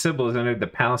wandering Sibyl has entered the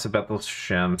palace of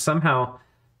Bethelshem, somehow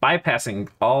bypassing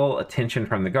all attention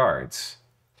from the guards.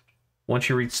 Once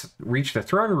you reach the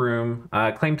throne room,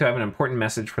 claim to have an important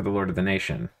message for the Lord of the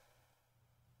Nation.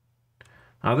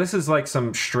 This is like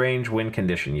some strange win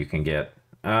condition you can get.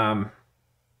 I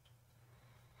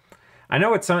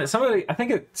know it's somebody. I think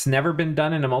it's never been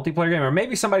done in a multiplayer game, or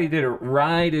maybe somebody did it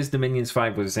right as Dominions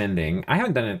 5 was ending. I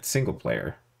haven't done it single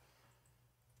player.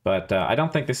 But I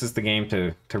don't think this is the game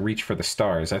to reach for the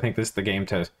stars. I think this is the game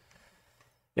to...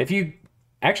 If you...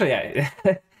 Actually,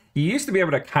 you used to be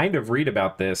able to kind of read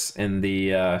about this in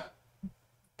the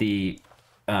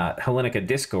Hellenika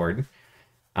Discord.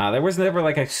 There was never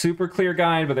like a super clear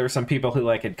guide, but there were some people who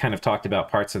like had kind of talked about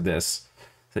parts of this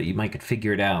so that you might could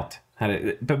figure it out.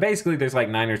 But basically, there's like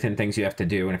 9 or 10 things you have to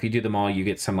do, and if you do them all, you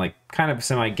get some like kind of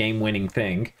semi-game-winning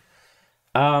thing.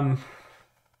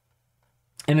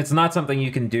 And it's not something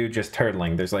you can do just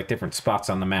turtling. There's like different spots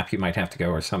on the map you might have to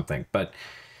go or something. But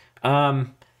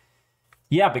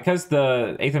yeah, because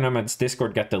the Aether Nomads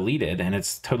Discord got deleted and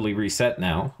it's totally reset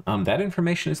now, that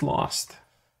information is lost.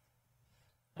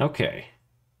 Okay.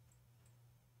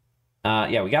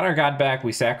 Yeah, we got our god back.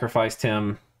 We sacrificed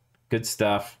him. Good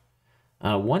stuff.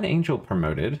 1 angel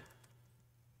promoted.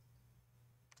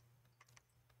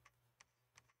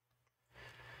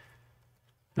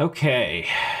 Okay.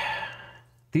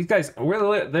 These guys,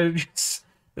 they're just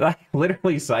like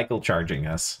literally cycle charging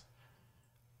us.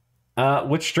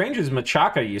 What's strange is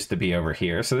Machaca used to be over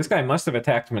here, so this guy must have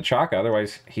attacked Machaca,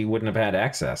 otherwise he wouldn't have had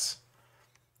access.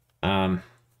 We're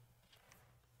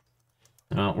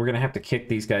going to have to kick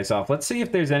these guys off. Let's see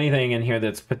if there's anything in here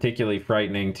that's particularly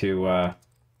frightening to...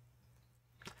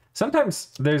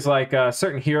 Sometimes there's like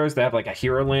certain heroes that have like a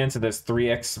hero lance that does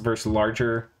 3x versus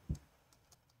larger.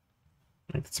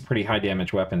 I think it's a pretty high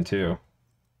damage weapon too.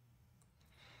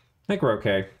 I think we're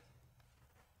okay.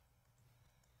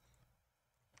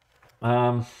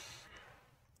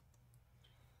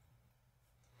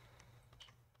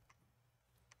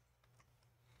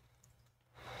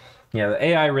 Yeah, the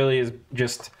AI really is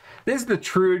just... This is the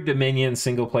true Dominion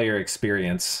single-player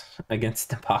experience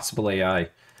against impossible AI.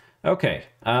 Okay,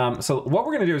 so what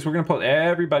we're going to do is we're going to put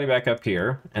everybody back up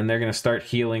here, and they're going to start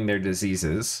healing their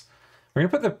diseases. We're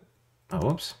going to put the... Oh,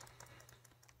 whoops.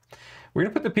 We're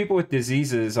going to put the people with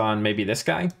diseases on maybe this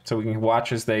guy, so we can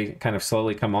watch as they kind of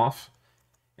slowly come off.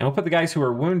 And we'll put the guys who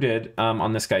are wounded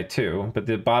on this guy too, but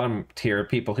the bottom tier are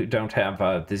people who don't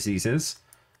have diseases.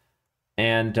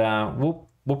 And we'll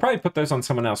probably put those on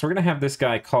someone else. We're going to have this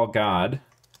guy call God,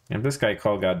 and this guy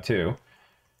call God too.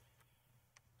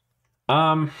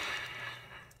 The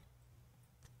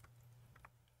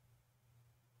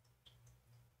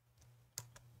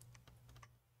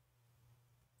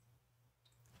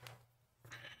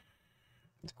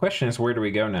question is, where do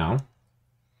we go now?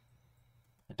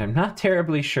 And I'm not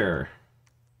terribly sure.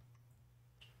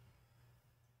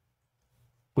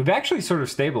 We've actually sort of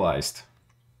stabilized.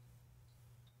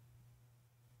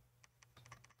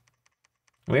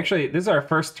 This is our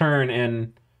first turn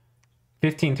in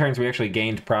 15 turns we actually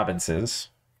gained provinces.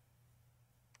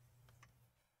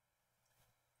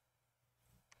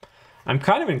 I'm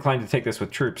kind of inclined to take this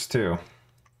with troops too.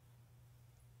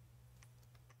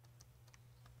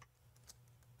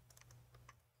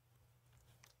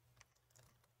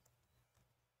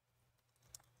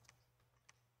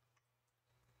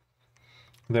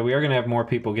 that we are going to have more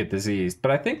people get diseased,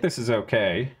 but I think this is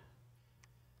okay.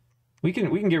 We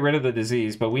can get rid of the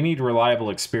disease, but we need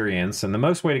reliable experience, and the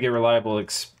best way to get reliable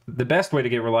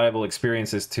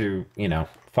experience is to, you know,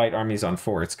 fight armies on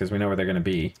forts, because we know where they're going to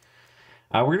be.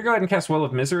 We're going to go ahead and cast Well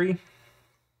of Misery.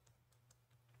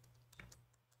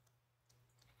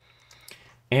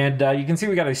 And you can see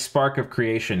we got a Spark of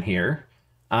Creation here.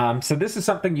 So this is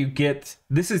something you get.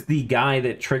 This is the guy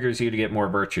that triggers you to get more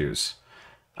virtues.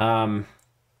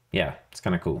 Yeah, it's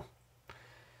kind of cool.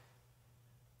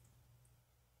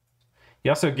 He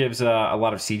also gives a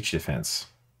lot of siege defense.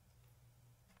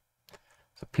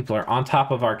 So people are on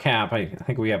top of our cap. I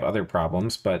think we have other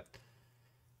problems, but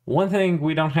one thing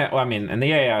we don't have... Well, I mean, and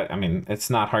the AI, I mean, it's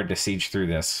not hard to siege through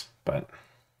this, but...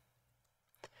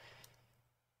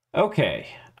 Okay.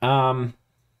 So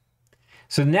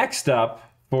next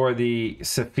up for the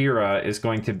Saphira is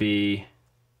going to be...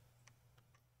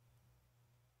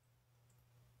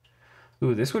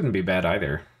 Ooh, this wouldn't be bad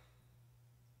either.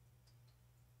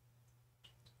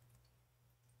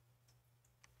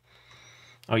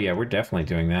 Oh yeah, we're definitely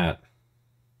doing that.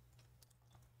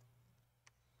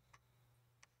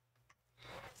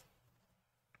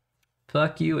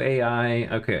 Fuck you, AI.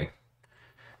 Okay.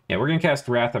 Yeah, we're gonna cast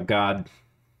Wrath of God.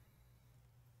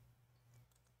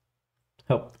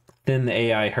 Help thin the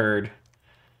AI herd.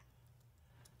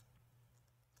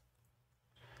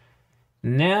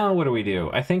 Now, what do we do?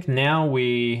 I think now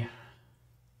we...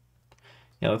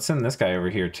 Yeah, let's send this guy over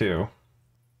here, too.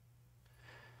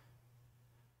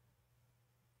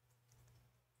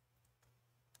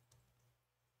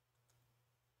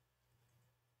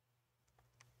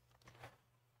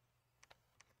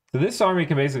 So this army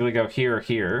can basically go here or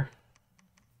here.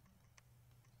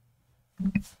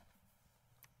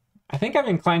 I think I'm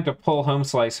inclined to pull Home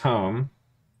Slice home.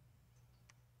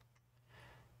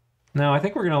 No, I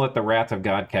think we're going to let the Wrath of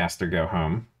Godcaster go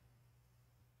home.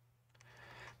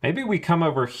 Maybe we come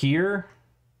over here,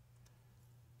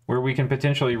 where we can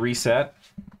potentially reset.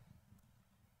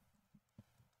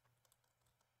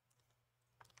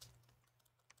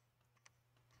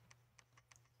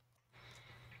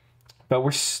 But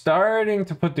we're starting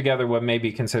to put together what may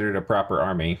be considered a proper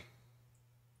army.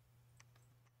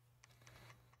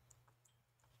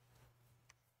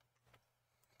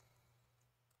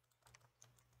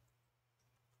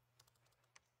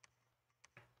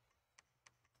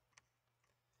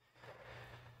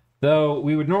 Though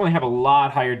we would normally have a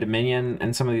lot higher Dominion,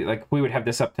 and some of the, like, we would have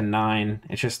this up to 9.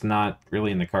 It's just not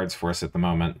really in the cards for us at the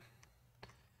moment.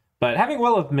 But having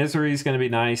Well of Misery is going to be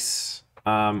nice.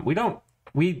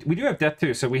 We do have Death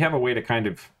too, so we have a way to kind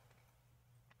of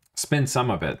spend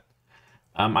some of it.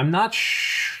 I'm not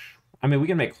I mean, we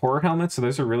can make Horror Helmets, so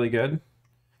those are really good.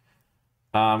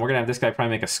 We're going to have this guy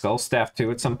probably make a Skull Staff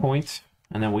too at some point.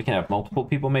 And then we can have multiple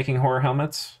people making Horror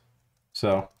Helmets.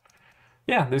 So,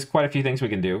 yeah, there's quite a few things we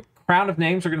can do. Crown of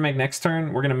Names we're going to make next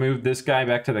turn. We're going to move this guy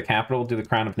back to the capital, do the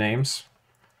Crown of Names.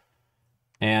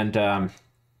 And,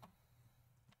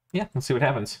 yeah, let's see what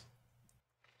happens.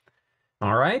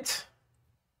 All right.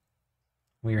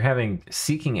 We are having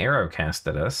Seeking Arrow cast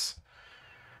at us.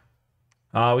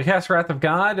 We cast Wrath of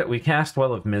God. We cast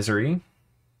Well of Misery.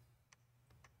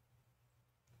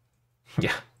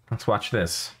 Yeah, let's watch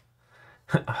this.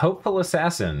 Hopeful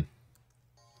Assassin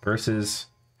versus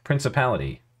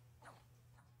Principality.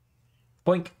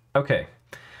 Boink. Okay.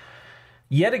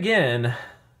 Yet again,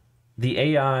 the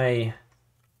AI...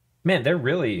 Man, they're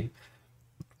really...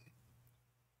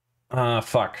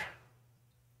 fuck.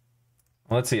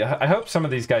 Let's see. I hope some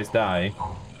of these guys die.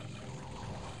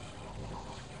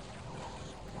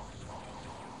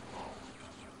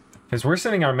 Because we're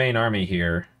sending our main army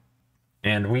here.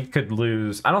 And we could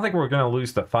lose... I don't think we're going to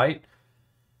lose the fight.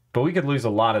 But we could lose a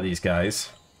lot of these guys.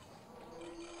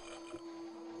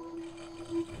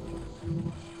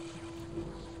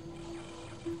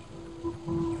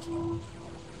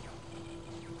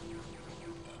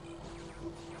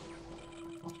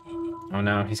 Oh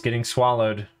no, he's getting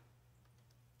swallowed.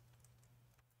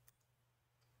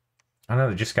 Oh no,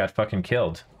 they just got fucking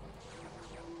killed.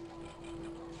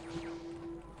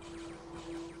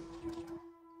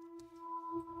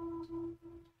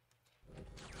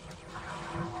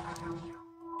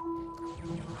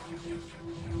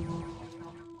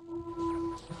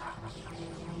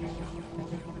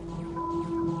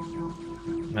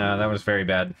 No, that was very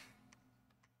bad.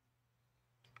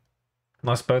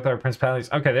 Lost both our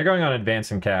principalities. Okay, they're going on advance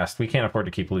and cast. We can't afford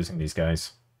to keep losing these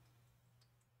guys.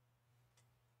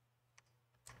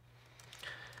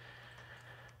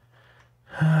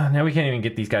 Now we can't even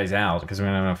get these guys out because we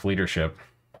don't have enough leadership.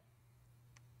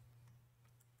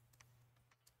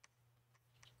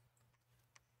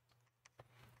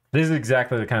 This is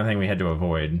exactly the kind of thing we had to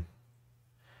avoid.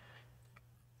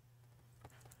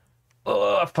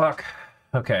 Oh, fuck.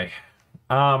 Okay.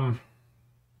 So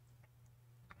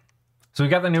we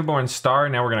got the newborn star.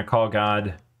 Now we're going to call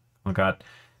God. Oh, God.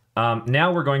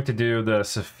 Now we're going to do the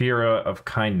Sephira of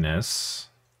kindness.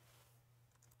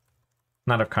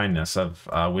 Not of kindness, of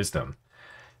wisdom.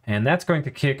 And that's going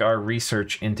to kick our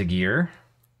research into gear.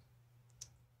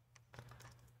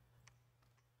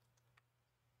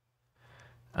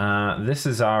 This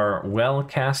is our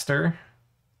wellcaster.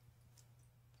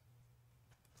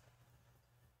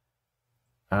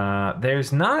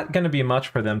 There's not going to be much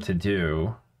for them to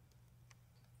do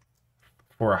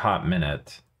for a hot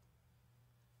minute.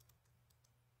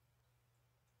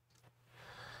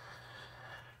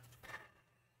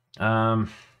 Yeah,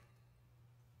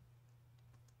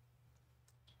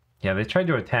 they tried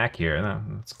to attack here.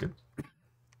 That's good.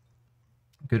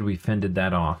 Good we fended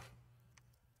that off.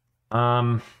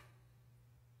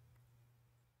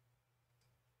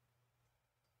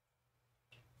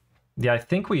 Yeah, I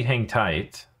think we hang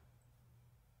tight.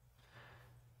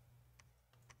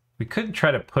 We could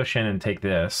try to push in and take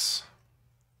this.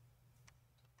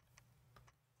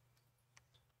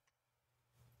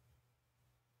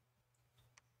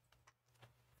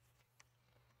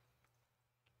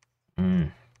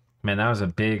 Man, that was a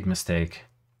big mistake.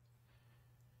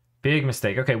 Big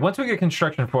mistake. Okay, once we get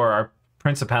construction for our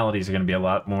principalities are going to be a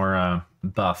lot more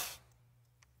buff.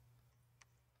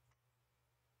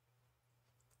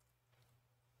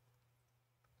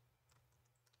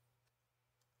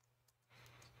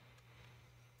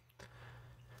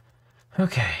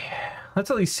 Okay, let's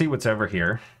at least see what's over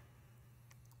here.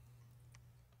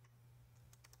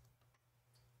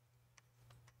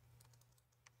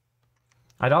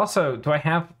 I'd also, do I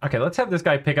have, okay, let's have this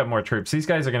guy pick up more troops. These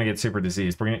guys are going to get super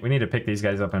diseased. We need to pick these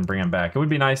guys up and bring them back. It would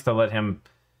be nice to let him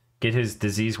get his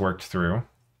disease worked through,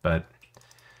 but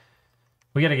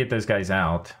we got to get those guys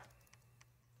out. It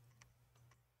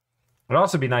would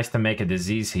also be nice to make a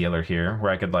disease healer here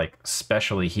where I could like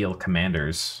specially heal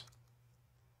commanders.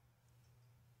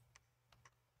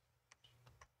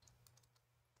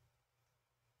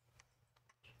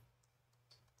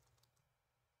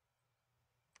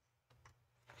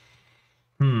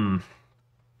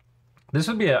 This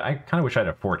would be a, I kind of wish I had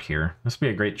a fort here. This would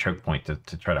be a great choke point to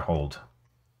try to hold.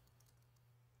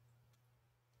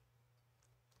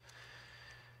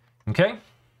 Okay.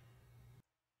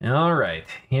 All right,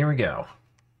 here we go.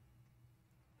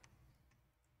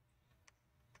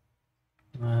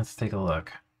 Let's take a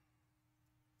look.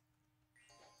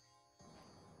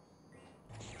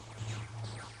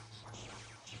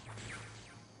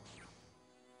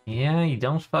 Yeah, you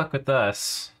don't fuck with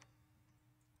us.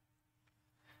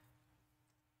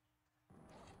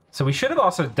 So we should have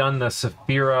also done the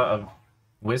Sephira of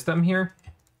Wisdom here.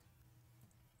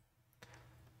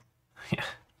 Yeah,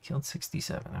 killed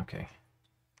 67, okay.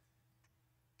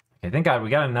 Okay, thank God we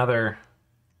got another...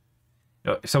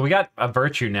 So we got a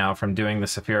virtue now from doing the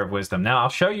Sephira of Wisdom. Now I'll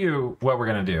show you what we're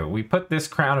going to do. We put this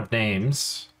Crown of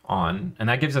Names on, and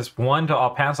that gives us 1 to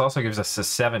all pass, also gives us a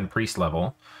 7 priest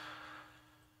level.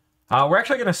 We're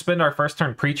actually going to spend our first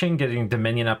turn preaching, getting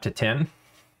Dominion up to 10.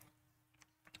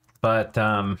 But,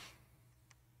 yeah,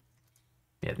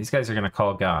 these guys are going to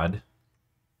call God.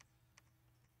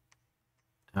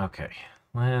 Okay,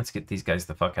 let's get these guys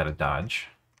the fuck out of Dodge.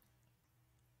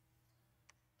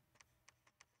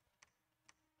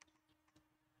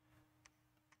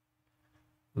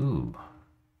 Ooh.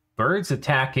 Birds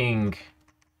attacking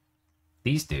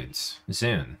these dudes.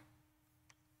 Zune.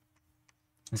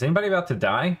 Is anybody about to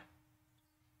die?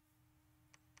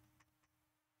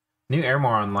 New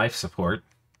Airmore on life support.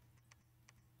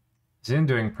 Zune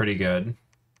doing pretty good.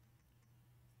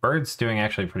 Bird's doing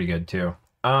actually pretty good too.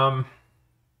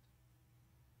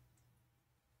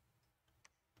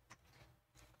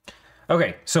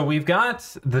 Okay, so we've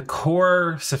got the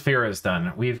core Sephiras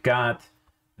done. We've got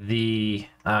the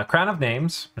Crown of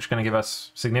Names, which is going to give us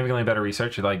significantly better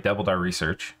research. It like doubled our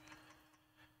research.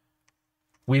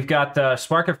 We've got the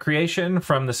Spark of Creation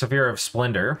from the Sephira of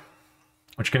Splendor,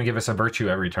 which is going to give us a virtue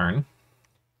every turn.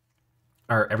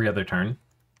 Or every other turn.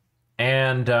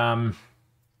 And,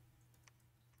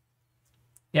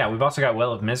 yeah, we've also got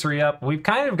Well of Misery up. We've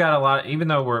kind of got a lot, even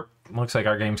though looks like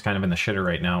our game's kind of in the shitter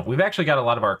right now, we've actually got a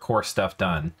lot of our core stuff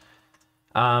done.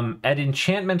 At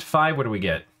Enchantment 5, what do we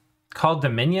get? Called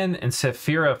Dominion and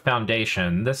Sephira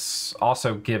Foundation. This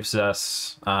also gives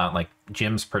us, like,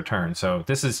 gems per turn. So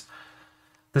this is...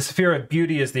 The Sephira of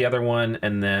Beauty is the other one,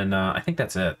 and then I think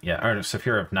that's it. Yeah, or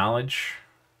Sephira of Knowledge.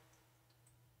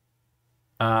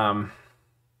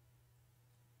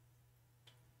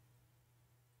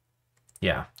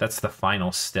 Yeah, that's the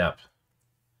final step.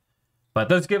 But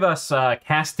those give us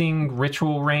casting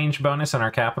ritual range bonus on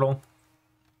our capital,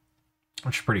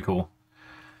 which is pretty cool.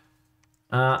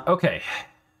 Okay.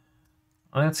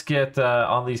 Let's get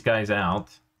all these guys out.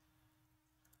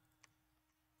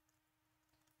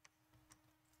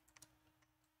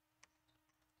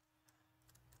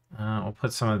 We'll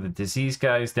put some of the disease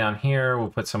guys down here. We'll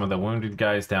put some of the wounded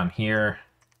guys down here.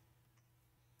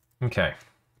 Okay.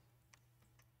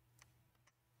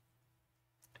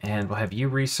 And we'll have you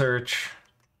research.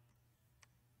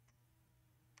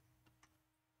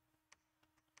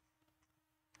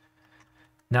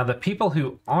 Now, the people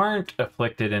who aren't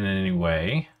afflicted in any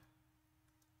way...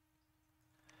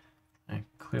 I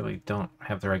clearly don't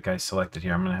have the right guys selected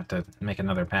here. I'm going to have to make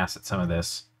another pass at some of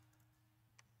this.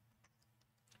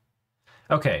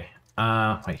 Okay.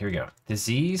 Wait, here we go.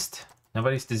 Diseased?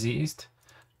 Nobody's diseased?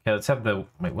 Okay, let's have the...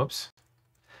 Wait, whoops.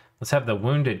 Let's have the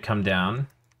wounded come down.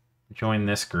 Join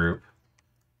this group.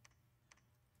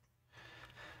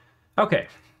 Okay.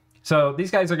 So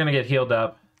these guys are going to get healed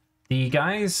up. The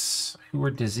guys who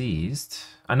are diseased...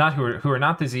 who are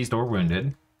not diseased or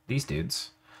wounded. These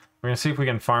dudes. We're going to see if we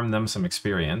can farm them some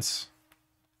experience.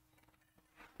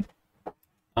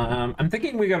 I'm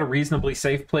thinking we go to reasonably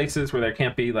safe places where there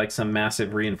can't be like some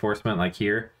massive reinforcement like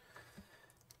here.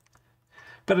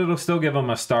 But it'll still give them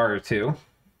a star or two.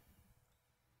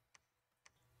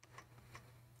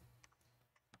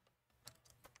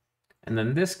 And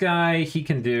then this guy, he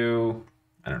can do,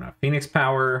 I don't know, Phoenix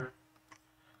Power.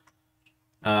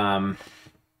 Fire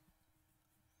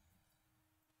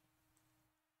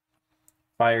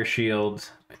Shield,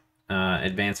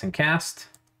 Advance and Cast.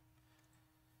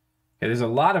 Okay, there's a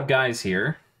lot of guys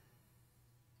here.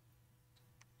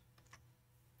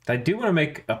 I do want to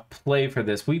make a play for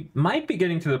this. We might be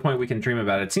getting to the point we can dream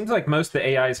about it. It seems like most of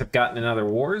the AIs have gotten in other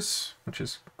wars, which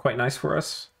is quite nice for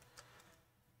us.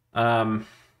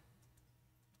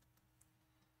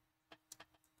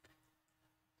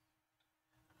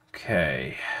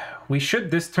 Okay. We should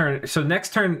this turn... So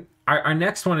next turn... Our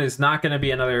next one is not going to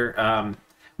be another...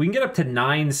 we can get up to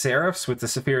 9 Seraphs with the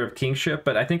Sapphire of Kingship,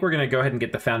 but I think we're going to go ahead and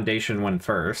get the Foundation one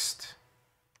first.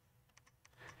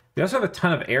 We also have a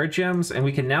ton of air gems, and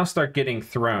we can now start getting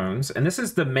thrones. And this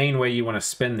is the main way you want to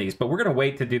spend these, but we're going to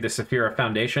wait to do the Sapphire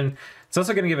Foundation. It's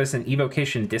also going to give us an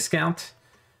evocation discount,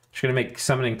 which is going to make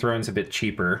summoning thrones a bit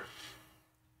cheaper.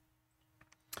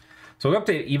 So we'll go up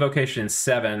to evocation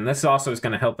 7. This also is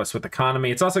going to help us with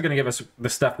economy. It's also going to give us the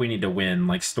stuff we need to win,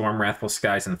 like Storm, Wrathful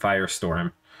Skies, and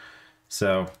Firestorm.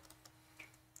 So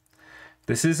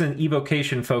this is an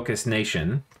evocation-focused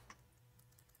nation.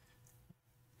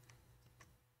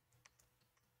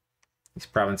 These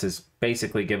provinces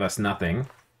basically give us nothing.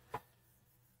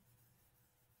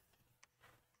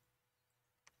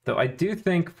 Though I do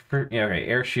think, yeah, okay,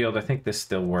 Air Shield, I think this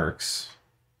still works.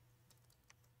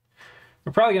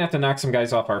 We're probably going to have to knock some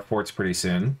guys off our forts pretty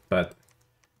soon, but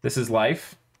this is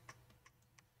life.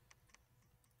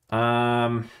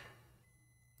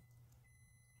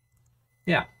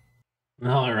 Yeah.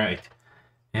 All right.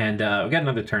 And we got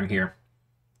another turn here.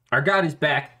 Our god is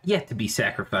back, yet to be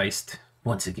sacrificed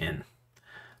once again.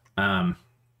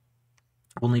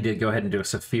 We'll need to go ahead and do a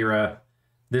Saphira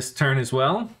this turn as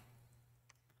well.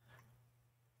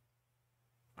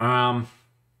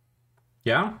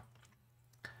 Yeah.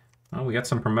 Well, we got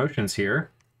some promotions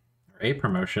here. Or a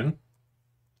promotion.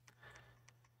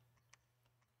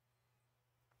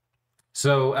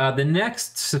 So the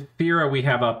next Saphira we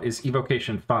have up is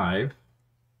Evocation 5,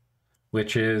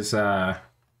 which is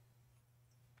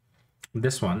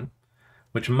this one,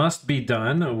 which must be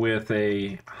done with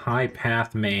a High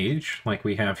Path Mage, like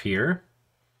we have here.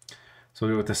 So we'll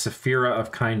do it with the Saphira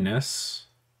of Kindness.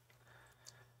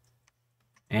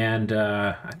 And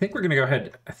I think we're going to go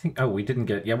ahead... Oh, we didn't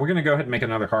get... Yeah, we're going to go ahead and make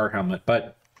another Horror Helmet,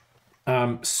 but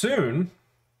soon...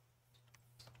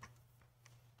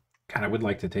 God, I would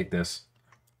like to take this.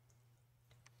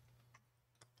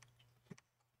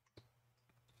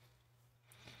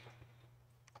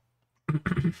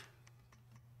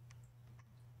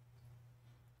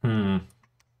 I'm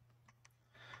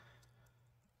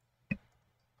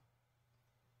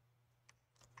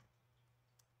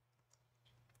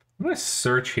going to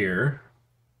search here.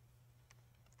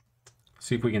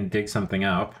 See if we can dig something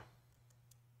up.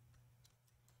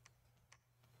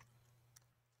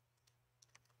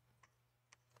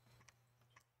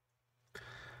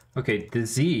 Okay,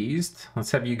 diseased.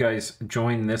 Let's have you guys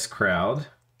join this crowd.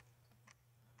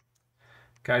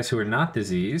 Guys who are not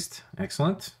diseased.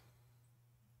 Excellent.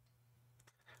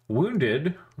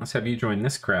 Wounded. Let's have you join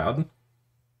this crowd.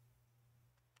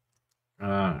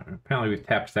 Apparently we've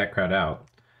tapped that crowd out.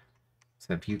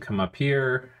 So if you come up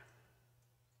here.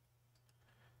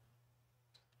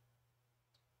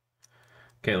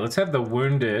 Okay, let's have the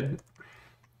wounded.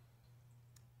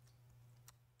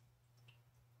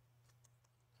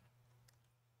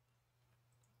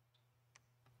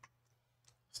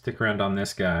 Stick around on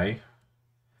this guy.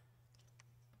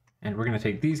 And we're going to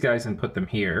take these guys and put them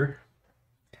here.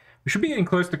 We should be getting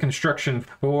close to construction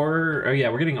 4. Oh yeah,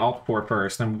 we're getting alt 4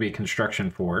 first, then we'll be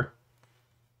construction 4.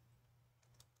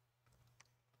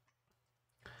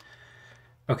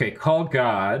 Okay, call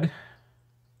God.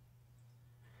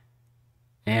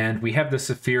 And we have the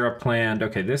Saphira planned.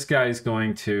 Okay, this guy's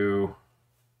going to...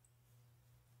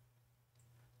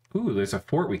 Ooh, there's a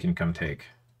fort we can come take.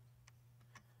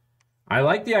 I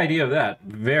like the idea of that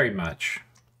very much.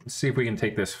 Let's see if we can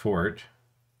take this fort.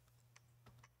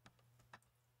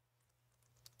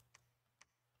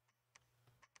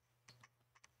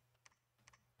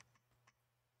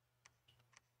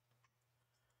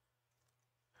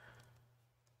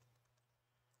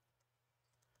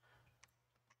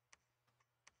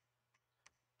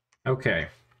 Okay.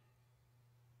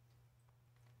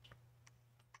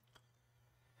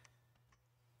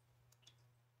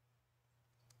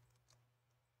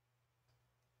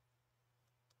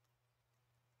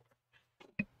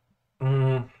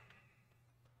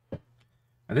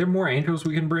 Are there more angels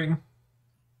we can bring? I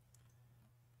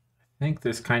think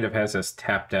this kind of has us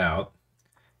tapped out.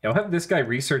 Yeah, I'll have this guy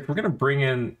research. We're going to bring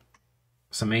in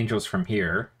some angels from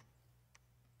here.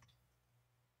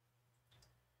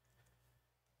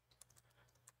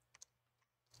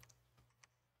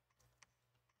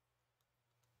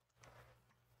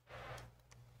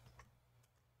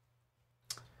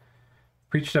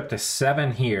 Preached up to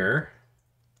 7 here.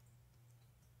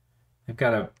 They've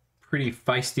got a pretty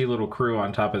feisty little crew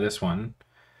on top of this one.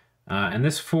 And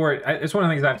this fort, it's one of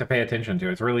the things I have to pay attention to.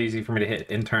 It's really easy for me to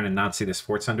hit intern and not see this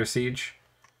fort's under siege.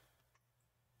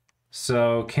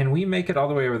 So can we make it all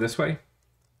the way over this way?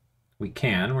 We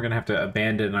can. We're going to have to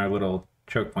abandon our little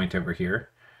choke point over here.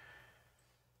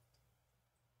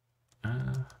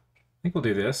 I think we'll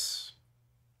do this.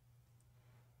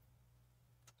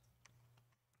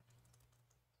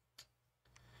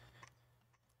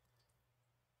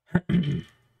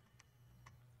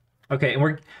 Okay,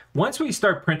 and once we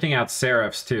start printing out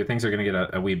serifs too, things are going to get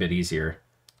a wee bit easier.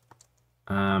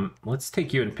 Let's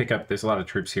take you and pick up. There's a lot of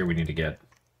troops here we need to get.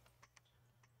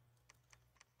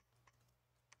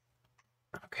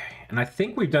 Okay, and I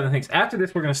think we've done the things. After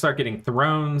this, we're going to start getting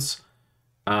thrones.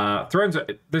 Thrones.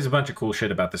 There's a bunch of cool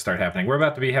shit about to start happening. We're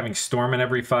about to be having storm in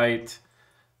every fight.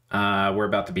 We're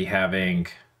about to be having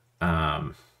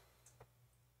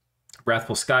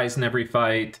wrathful skies in every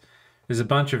fight. There's a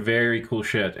bunch of very cool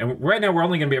shit. And right now we're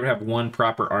only going to be able to have one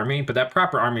proper army, but that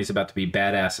proper army is about to be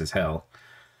badass as hell.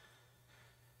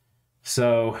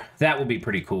 So that will be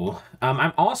pretty cool.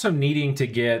 I'm also needing to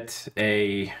get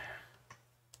a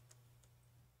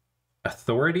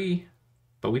authority,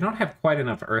 but we don't have quite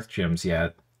enough earth gems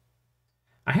yet.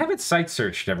 I have it site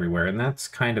searched everywhere, and that's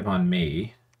kind of on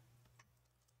me.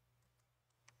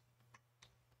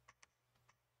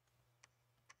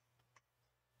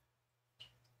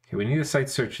 Okay, we need a site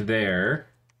search there.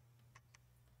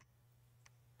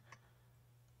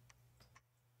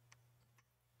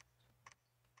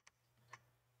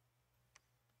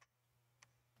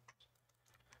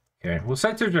 Okay, we'll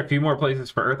site search a few more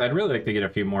places for Earth. I'd really like to get a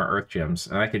few more Earth gems,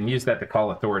 and I can use that to call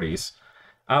authorities.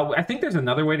 I think there's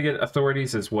another way to get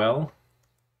authorities as well.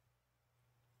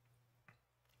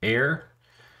 Air.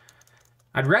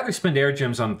 I'd rather spend air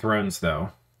gems on thrones,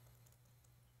 though.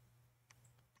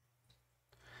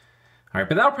 All right,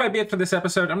 but that'll probably be it for this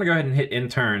episode. I'm going to go ahead and hit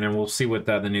intern, and we'll see what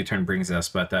the new turn brings us.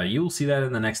 But you will see that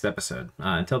in the next episode.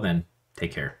 Until then,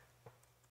 take care.